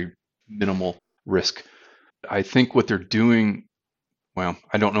it's very minimal risk. I think what they're doing, well,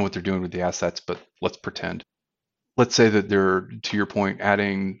 I don't know what they're doing with the assets, but let's pretend. Let's say that they're, to your point,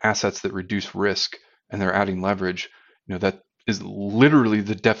 adding assets that reduce risk and they're adding leverage. That is literally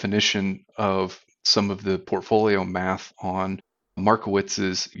the definition of some of the portfolio math on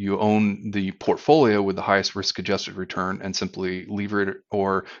Markowitz's. You own the portfolio with the highest risk adjusted return and simply lever it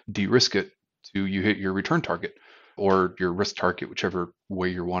or de-risk it to you hit your return target or your risk target, whichever way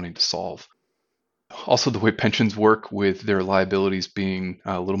you're wanting to solve. Also, the way pensions work with their liabilities being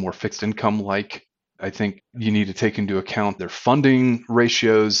a little more fixed income like, I think you need to take into account their funding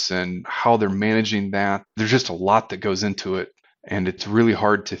ratios and how they're managing that. There's just a lot that goes into it, and it's really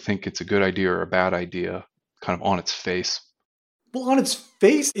hard to think it's a good idea or a bad idea kind of on its face. Well, on its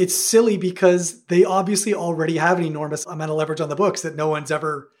face, it's silly because they obviously already have an enormous amount of leverage on the books that no one's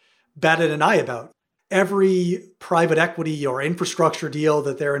ever batted an eye about. Every private equity or infrastructure deal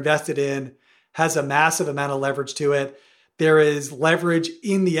that they're invested in has a massive amount of leverage to it. There is leverage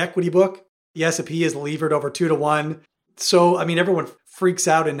in the equity book. The S&P is levered over 2-to-1. So, I mean, everyone freaks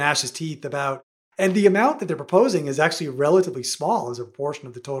out and gnashes teeth about, and the amount that they're proposing is actually relatively small as a proportion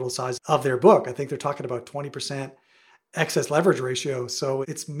of the total size of their book. I think they're talking about 20% excess leverage ratio. So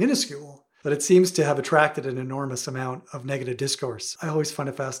it's minuscule, but it seems to have attracted an enormous amount of negative discourse. I always find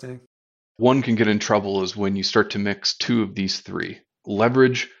it fascinating. One can get in trouble is when you start to mix two of these three: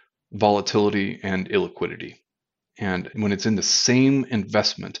 leverage, volatility, and illiquidity. And when it's in the same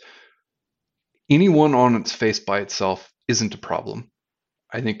investment, any one on its face by itself isn't a problem.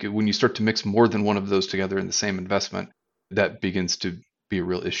 I think when you start to mix more than one of those together in the same investment, that begins to be a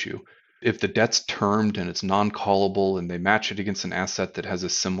real issue. If the debt's termed and it's non-callable and they match it against an asset that has a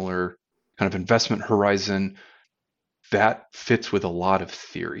similar kind of investment horizon, that fits with a lot of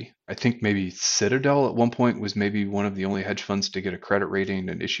theory. I think maybe Citadel at one point was maybe one of the only hedge funds to get a credit rating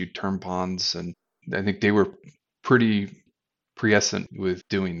and issued term bonds. And I think they were pretty prescient with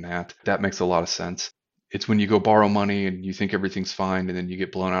doing that. That makes a lot of sense. It's when you go borrow money and you think everything's fine and then you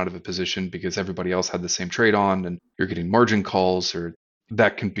get blown out of a position because everybody else had the same trade on and you're getting margin calls, or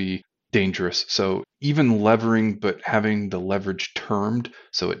that can be dangerous. So even levering, but having the leverage termed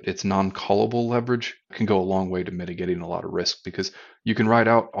so it's non-callable leverage can go a long way to mitigating a lot of risk, because you can ride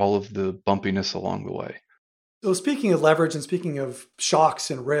out all of the bumpiness along the way. So speaking of leverage and speaking of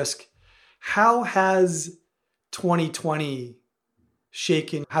shocks and risk, how has 2020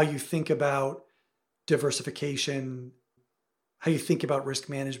 shaken how you think about diversification, how you think about risk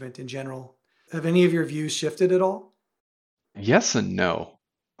management in general? Have any of your views shifted at all? Yes and no.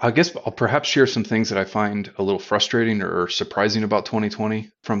 I guess I'll perhaps share some things that I find a little frustrating or surprising about 2020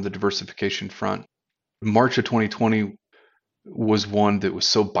 from the diversification front. March of 2020 was one that was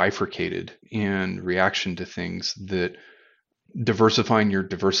so bifurcated in reaction to things that diversifying your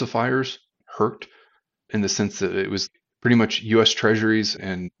diversifiers hurt, in the sense that it was pretty much U.S. Treasuries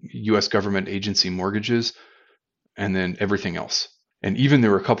and U.S. government agency mortgages and then everything else. And even there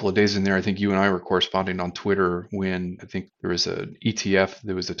were a couple of days in there, I think you and I were corresponding on Twitter when I think there was an ETF,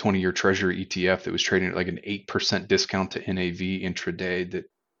 there was a 20-year Treasury ETF that was trading at like an 8% discount to NAV intraday, that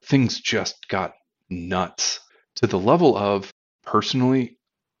things just got nuts to the level of, personally,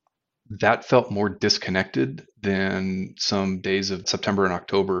 that felt more disconnected than some days of September and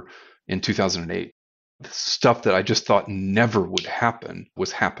October in 2008. The stuff that I just thought never would happen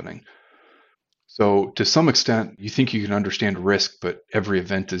was happening. So to some extent, you think you can understand risk, but every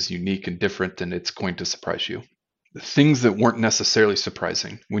event is unique and different, and it's going to surprise you. The things that weren't necessarily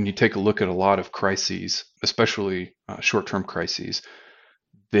surprising, when you take a look at a lot of crises, especially short-term crises,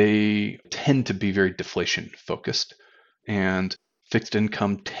 they tend to be very deflation focused, and fixed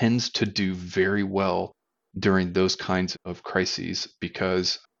income tends to do very well during those kinds of crises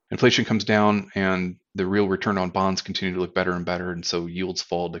because inflation comes down and the real return on bonds continue to look better and better. And so yields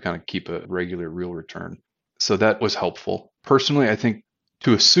fall to kind of keep a regular real return. So that was helpful. Personally, I think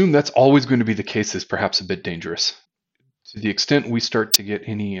to assume that's always going to be the case is perhaps a bit dangerous. To the extent we start to get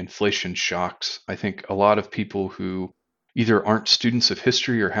any inflation shocks, I think a lot of people who either aren't students of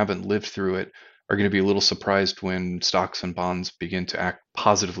history or haven't lived through it are going to be a little surprised when stocks and bonds begin to act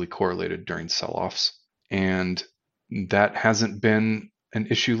positively correlated during sell-offs. And that hasn't been an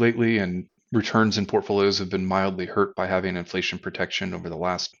issue lately, and returns in portfolios have been mildly hurt by having inflation protection over the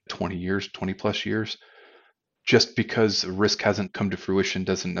last 20 plus years. Just because risk hasn't come to fruition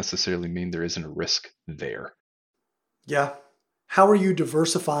doesn't necessarily mean there isn't a risk there. Yeah. How are you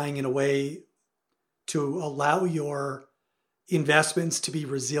diversifying in a way to allow your investments to be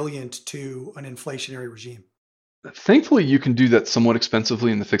resilient to an inflationary regime? Thankfully, you can do that somewhat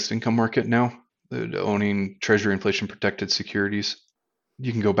expensively in the fixed income market now, owning Treasury inflation protected securities.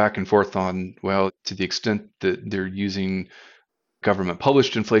 You can go back and forth on, well, to the extent that they're using government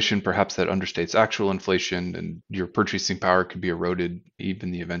published inflation, perhaps that understates actual inflation, and your purchasing power could be eroded even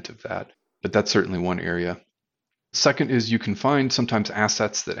in the event of that. But that's certainly one area. Second is you can find sometimes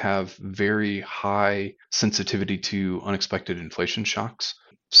assets that have very high sensitivity to unexpected inflation shocks.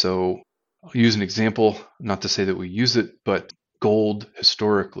 So I'll use an example, not to say that we use it, but gold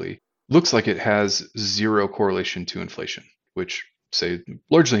historically looks like it has zero correlation to inflation, which say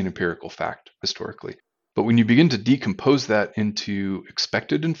largely an empirical fact historically. But when you begin to decompose that into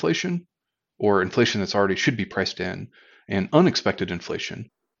expected inflation or inflation that's already should be priced in and unexpected inflation,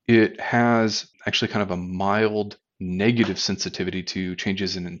 it has actually kind of a mild negative sensitivity to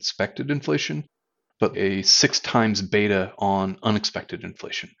changes in expected inflation, but a 6 times beta on unexpected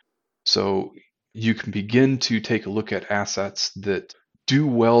inflation. So you can begin to take a look at assets that do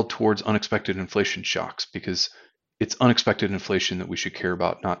well towards unexpected inflation shocks because it's unexpected inflation that we should care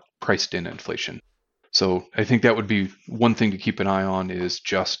about, not priced in inflation. So I think that would be one thing to keep an eye on, is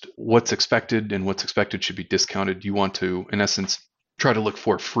just what's expected, and what's expected should be discounted. You want to, in essence, try to look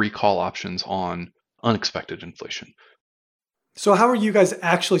for free call options on unexpected inflation. So how are you guys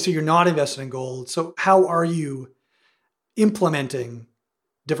actually, so you're not invested in gold. So how are you implementing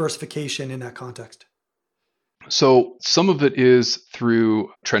diversification in that context? So some of it is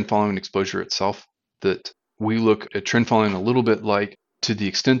through trend following exposure itself, that we look at trend following a little bit like, to the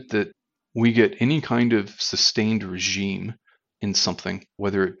extent that we get any kind of sustained regime in something,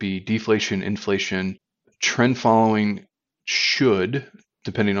 whether it be deflation, inflation, trend following should,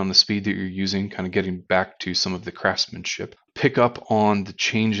 depending on the speed that you're using, kind of getting back to some of the craftsmanship, pick up on the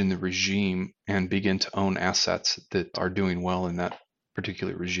change in the regime and begin to own assets that are doing well in that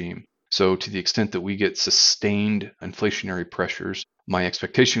particular regime. So to the extent that we get sustained inflationary pressures, my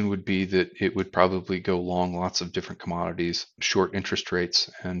expectation would be that it would probably go long lots of different commodities, short interest rates,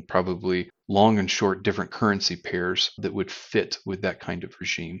 and probably long and short different currency pairs that would fit with that kind of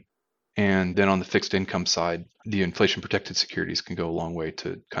regime. And then on the fixed income side, the inflation protected securities can go a long way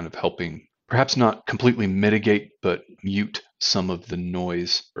to kind of helping, perhaps not completely mitigate, but mute some of the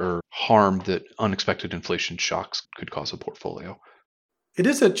noise or harm that unexpected inflation shocks could cause a portfolio. It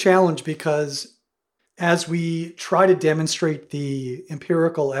is a challenge because as we try to demonstrate the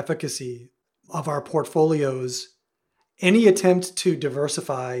empirical efficacy of our portfolios, any attempt to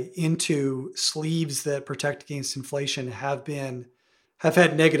diversify into sleeves that protect against inflation have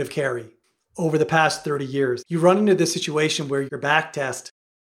had negative carry over the past 30 years. You run into this situation where your back test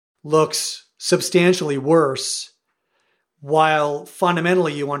looks substantially worse, while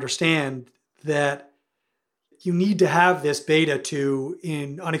fundamentally you understand that you need to have this beta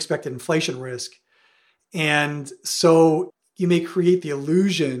in unexpected inflation risk. And so you may create the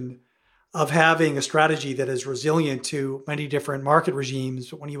illusion of having a strategy that is resilient to many different market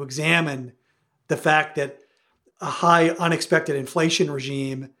regimes. But when you examine the fact that a high unexpected inflation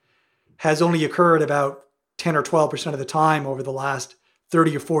regime has only occurred about 10 or 12% of the time over the last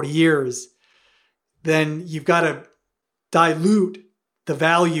 30 or 40 years, then you've got to dilute the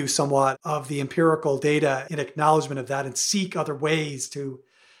value somewhat of the empirical data in acknowledgement of that and seek other ways to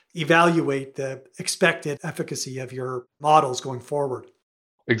evaluate the expected efficacy of your models going forward.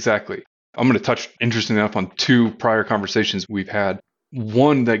 Exactly. I'm going to touch, interesting enough, on two prior conversations we've had.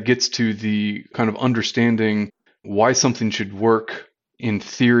 One that gets to the kind of understanding why something should work in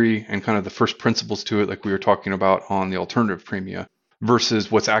theory and kind of the first principles to it, like we were talking about on the alternative premia,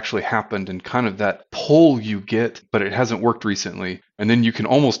 versus what's actually happened and kind of that pull you get, but it hasn't worked recently. And then you can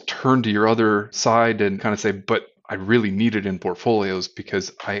almost turn to your other side and kind of say, but I really need it in portfolios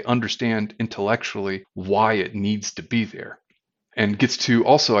because I understand intellectually why it needs to be there. And gets to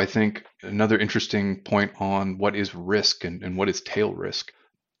also, I think, another interesting point on what is risk and what is tail risk.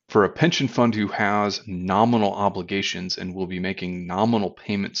 For a pension fund who has nominal obligations and will be making nominal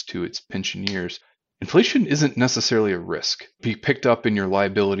payments to its pensioners, inflation isn't necessarily a risk. Be picked up in your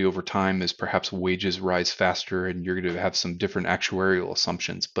liability over time as perhaps wages rise faster and you're going to have some different actuarial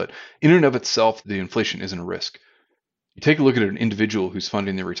assumptions. But in and of itself, the inflation isn't a risk. You take a look at an individual who's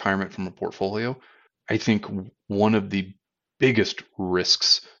funding their retirement from a portfolio, I think one of the biggest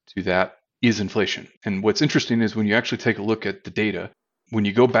risks to that is inflation. And what's interesting is when you actually take a look at the data, when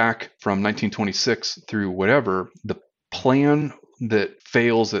you go back from 1926 through whatever, the plan that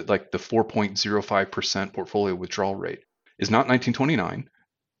fails at like the 4.05% portfolio withdrawal rate is not 1929.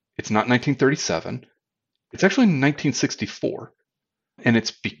 It's not 1937. It's actually 1964. And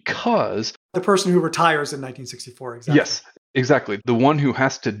it's because the person who retires in 1964, exactly. Yes, exactly. The one who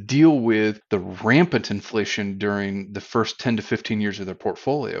has to deal with the rampant inflation during the first 10 to 15 years of their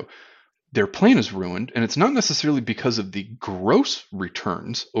portfolio. Their plan is ruined, and it's not necessarily because of the gross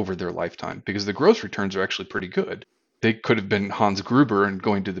returns over their lifetime, because the gross returns are actually pretty good. They could have been Hans Gruber and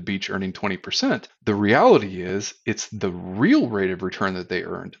going to the beach earning 20%. The reality is it's the real rate of return that they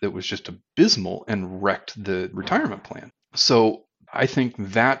earned that was just abysmal and wrecked the retirement plan. So I think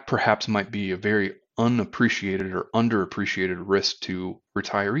that perhaps might be a very unappreciated or underappreciated risk to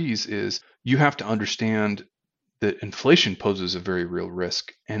retirees is you have to understand that inflation poses a very real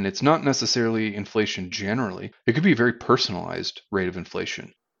risk. And it's not necessarily inflation generally. It could be a very personalized rate of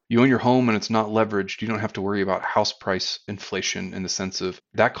inflation. You own your home and it's not leveraged. You don't have to worry about house price inflation in the sense of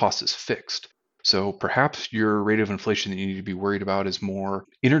that cost is fixed. So perhaps your rate of inflation that you need to be worried about is more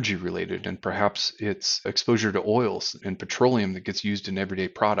energy related, and perhaps it's exposure to oils and petroleum that gets used in everyday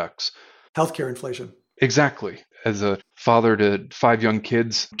products. Healthcare inflation. Exactly. As a father to 5 young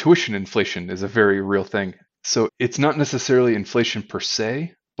kids, tuition inflation is a very real thing. So it's not necessarily inflation per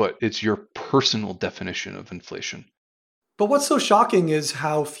se, but it's your personal definition of inflation. But what's so shocking is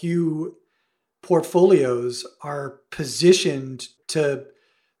how few portfolios are positioned to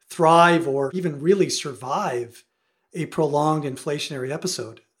thrive or even really survive a prolonged inflationary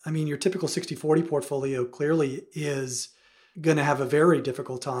episode. I mean, your typical 60-40 portfolio clearly is going to have a very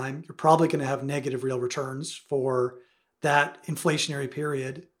difficult time. You're probably going to have negative real returns for that inflationary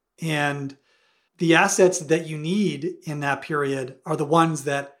period. And the assets that you need in that period are the ones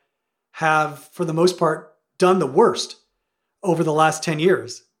that have, for the most part, done the worst over the last 10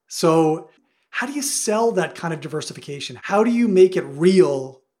 years. So how do you sell that kind of diversification? How do you make it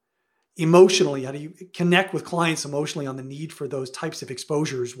real emotionally? How do you connect with clients emotionally on the need for those types of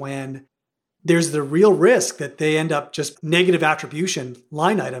exposures when there's the real risk that they end up just negative attribution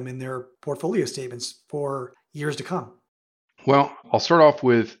line item in their portfolio statements for years to come? Well, I'll start off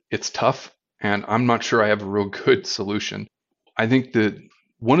with it's tough, and I'm not sure I have a real good solution. I think that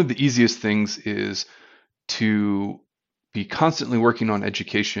one of the easiest things is to be constantly working on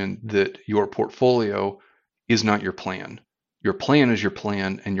education that your portfolio is not your plan. Your plan is your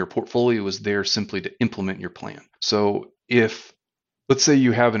plan, and your portfolio is there simply to implement your plan. So if, let's say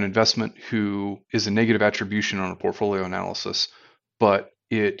you have an investment who is a negative attribution on a portfolio analysis, but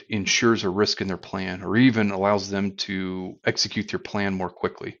it ensures a risk in their plan or even allows them to execute their plan more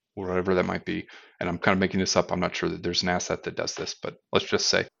quickly, or whatever that might be. And I'm kind of making this up. I'm not sure that there's an asset that does this, but let's just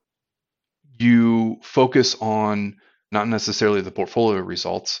say you focus on not necessarily the portfolio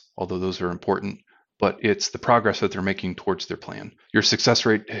results, although those are important, but it's the progress that they're making towards their plan. Your success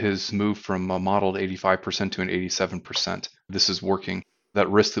rate has moved from a modeled 85% to an 87%. This is working. That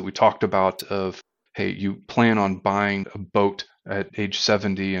risk that we talked about of, hey, you plan on buying a boat at age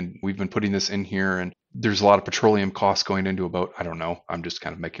 70, and we've been putting this in here, and there's a lot of petroleum costs going into a boat. I don't know. I'm just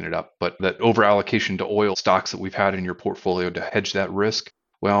kind of making it up. But that over allocation to oil stocks that we've had in your portfolio to hedge that risk,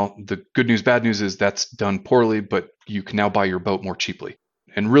 well, the good news, bad news is that's done poorly, but you can now buy your boat more cheaply.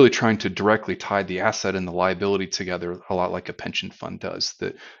 And really trying to directly tie the asset and the liability together, a lot like a pension fund does,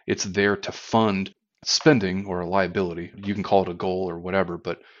 that it's there to fund spending or a liability. You can call it a goal or whatever,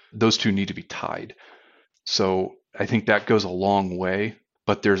 but those two need to be tied. So I think that goes a long way,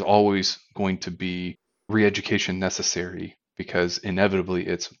 but there's always going to be re-education necessary because inevitably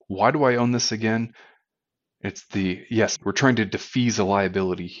it's, why do I own this again? It's yes, we're trying to defease a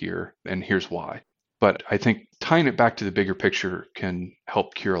liability here, and here's why. But I think tying it back to the bigger picture can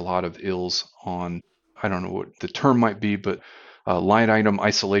help cure a lot of ills on, I don't know what the term might be, but line item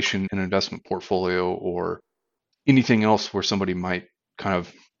isolation in an investment portfolio or anything else where somebody might kind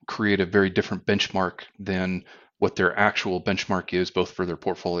of create a very different benchmark than what their actual benchmark is, both for their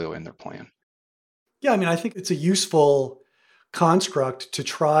portfolio and their plan. Yeah, I mean, I think it's a useful construct to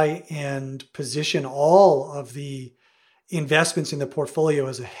try and position all of the investments in the portfolio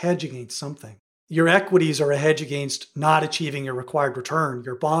as a hedge against something. Your equities are a hedge against not achieving your required return.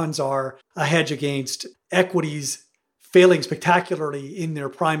 Your bonds are a hedge against equities failing spectacularly in their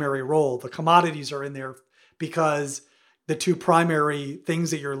primary role. The commodities are in there because the two primary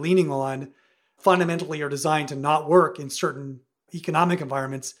things that you're leaning on fundamentally are designed to not work in certain economic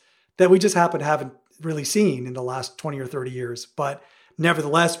environments that we just haven't really seen in the last 20 or 30 years, but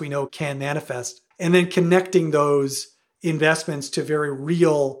nevertheless, we know can manifest. And then connecting those investments to very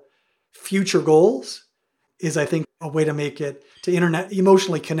real future goals is, I think, a way to make it, to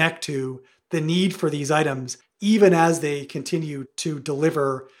emotionally connect to the need for these items, even as they continue to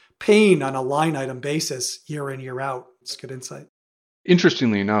deliver pain on a line item basis year in, year out. It's good insight.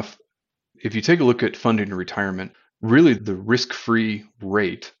 Interestingly enough, if you take a look at funding to retirement, really the risk-free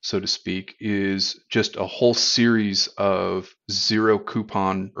rate, so to speak, is just a whole series of zero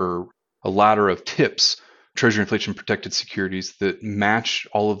coupon or a ladder of TIPS, Treasury inflation protected securities, that match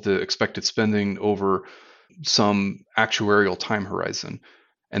all of the expected spending over some actuarial time horizon.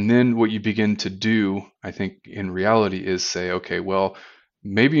 And then what you begin to do, I think in reality, is say, okay, well,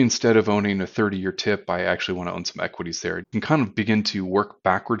 maybe instead of owning a 30-year TIP, I actually want to own some equities there. You can kind of begin to work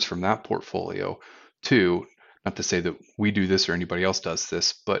backwards from that portfolio too. Not to say that we do this or anybody else does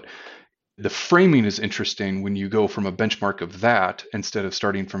this, but the framing is interesting when you go from a benchmark of that instead of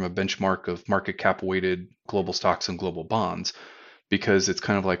starting from a benchmark of market cap weighted global stocks and global bonds, because it's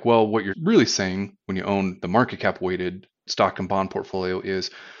kind of like, well, what you're really saying when you own the market cap weighted stock and bond portfolio is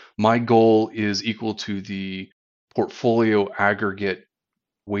my goal is equal to the portfolio aggregate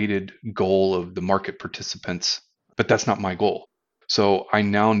weighted goal of the market participants, but that's not my goal. So I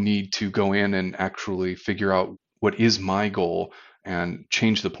now need to go in and actually figure out what is my goal and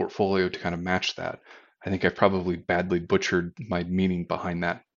change the portfolio to kind of match that. I think I've probably badly butchered my meaning behind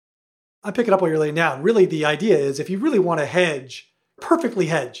that. I pick it up while you're laying down. Really, the idea is if you really want to perfectly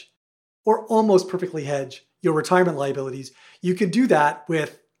hedge, or almost perfectly hedge your retirement liabilities, you can do that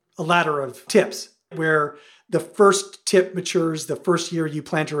with a ladder of TIPS, where the first TIP matures the first year you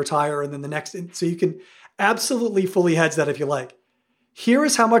plan to retire, and then the next. So you can absolutely fully hedge that if you like. Here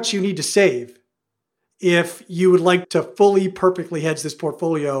is how much you need to save if you would like to fully, perfectly hedge this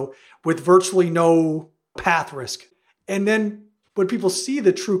portfolio with virtually no path risk. And then when people see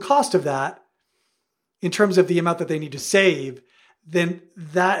the true cost of that in terms of the amount that they need to save, then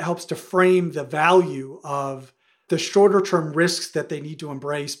that helps to frame the value of the shorter term risks that they need to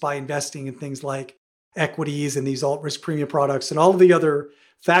embrace by investing in things like equities and these alt risk premia products and all of the other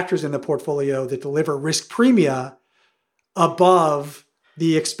factors in the portfolio that deliver risk premia above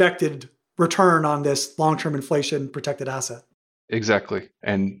the expected return on this long-term inflation protected asset. Exactly.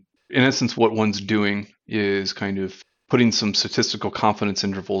 And in essence, what one's doing is kind of putting some statistical confidence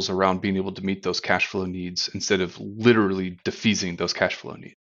intervals around being able to meet those cash flow needs instead of literally defeasing those cash flow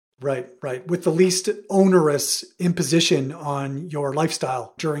needs. Right. With the least onerous imposition on your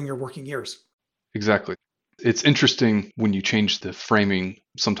lifestyle during your working years. Exactly. It's interesting when you change the framing,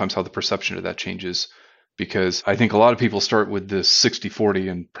 sometimes how the perception of that changes, because I think a lot of people start with this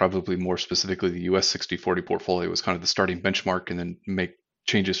 60-40 and probably more specifically the US 60-40 portfolio is kind of the starting benchmark and then make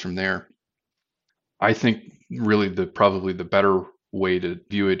changes from there. I think really probably the better way to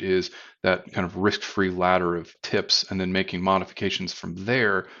view it is that kind of risk-free ladder of tips and then making modifications from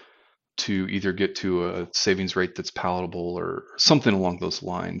there to either get to a savings rate that's palatable or something along those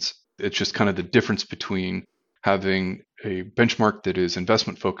lines. It's just kind of the difference between having a benchmark that is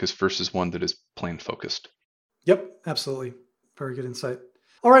investment focused versus one that is plan focused. Yep, absolutely. Very good insight.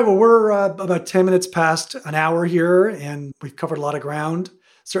 All right, well, we're about 10 minutes past an hour here, and we've covered a lot of ground.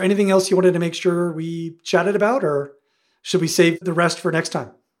 Is there anything else you wanted to make sure we chatted about, or should we save the rest for next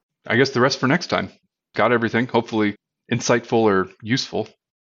time? I guess the rest for next time. Got everything, hopefully insightful or useful.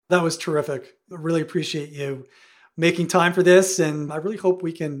 That was terrific. I really appreciate you making time for this, and I really hope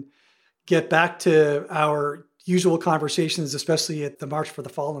we can get back to our usual conversations, especially at the March for the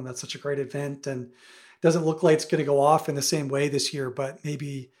Fallen. That's such a great event, and it doesn't look like it's going to go off in the same way this year, but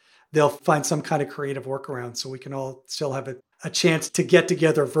maybe they'll find some kind of creative workaround so we can all still have a chance to get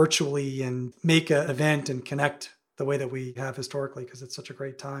together virtually and make an event and connect the way that we have historically, because it's such a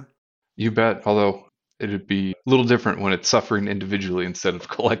great time. You bet. Although it'd be a little different when it's suffering individually instead of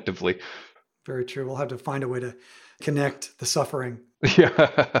collectively. Very true. We'll have to find a way to connect the suffering. Yeah.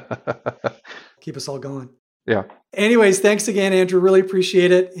 Keep us all going. Yeah. Anyways, thanks again, Andrew. Really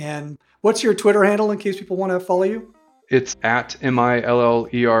appreciate it. And what's your Twitter handle in case people want to follow you? It's at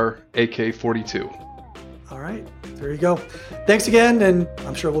MILLERAK42. All right. There you go. Thanks again. And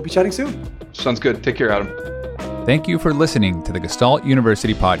I'm sure we'll be chatting soon. Sounds good. Take care, Adam. Thank you for listening to the Gestalt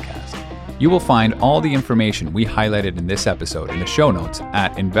University podcast. You will find all the information we highlighted in this episode in the show notes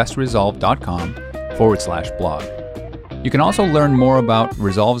at investresolve.com/blog. You can also learn more about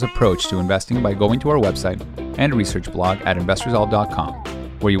Resolve's approach to investing by going to our website and research blog at investresolve.com,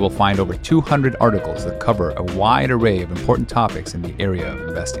 where you will find over 200 articles that cover a wide array of important topics in the area of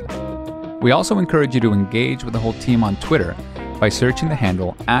investing. We also encourage you to engage with the whole team on Twitter by searching the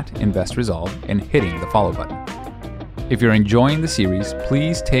handle at investresolve and hitting the follow button. If you're enjoying the series,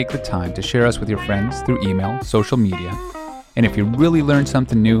 please take the time to share us with your friends through email, social media. And if you really learned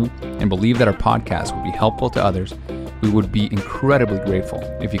something new and believe that our podcast would be helpful to others, we would be incredibly grateful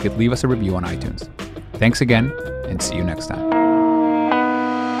if you could leave us a review on iTunes. Thanks again, and see you next time.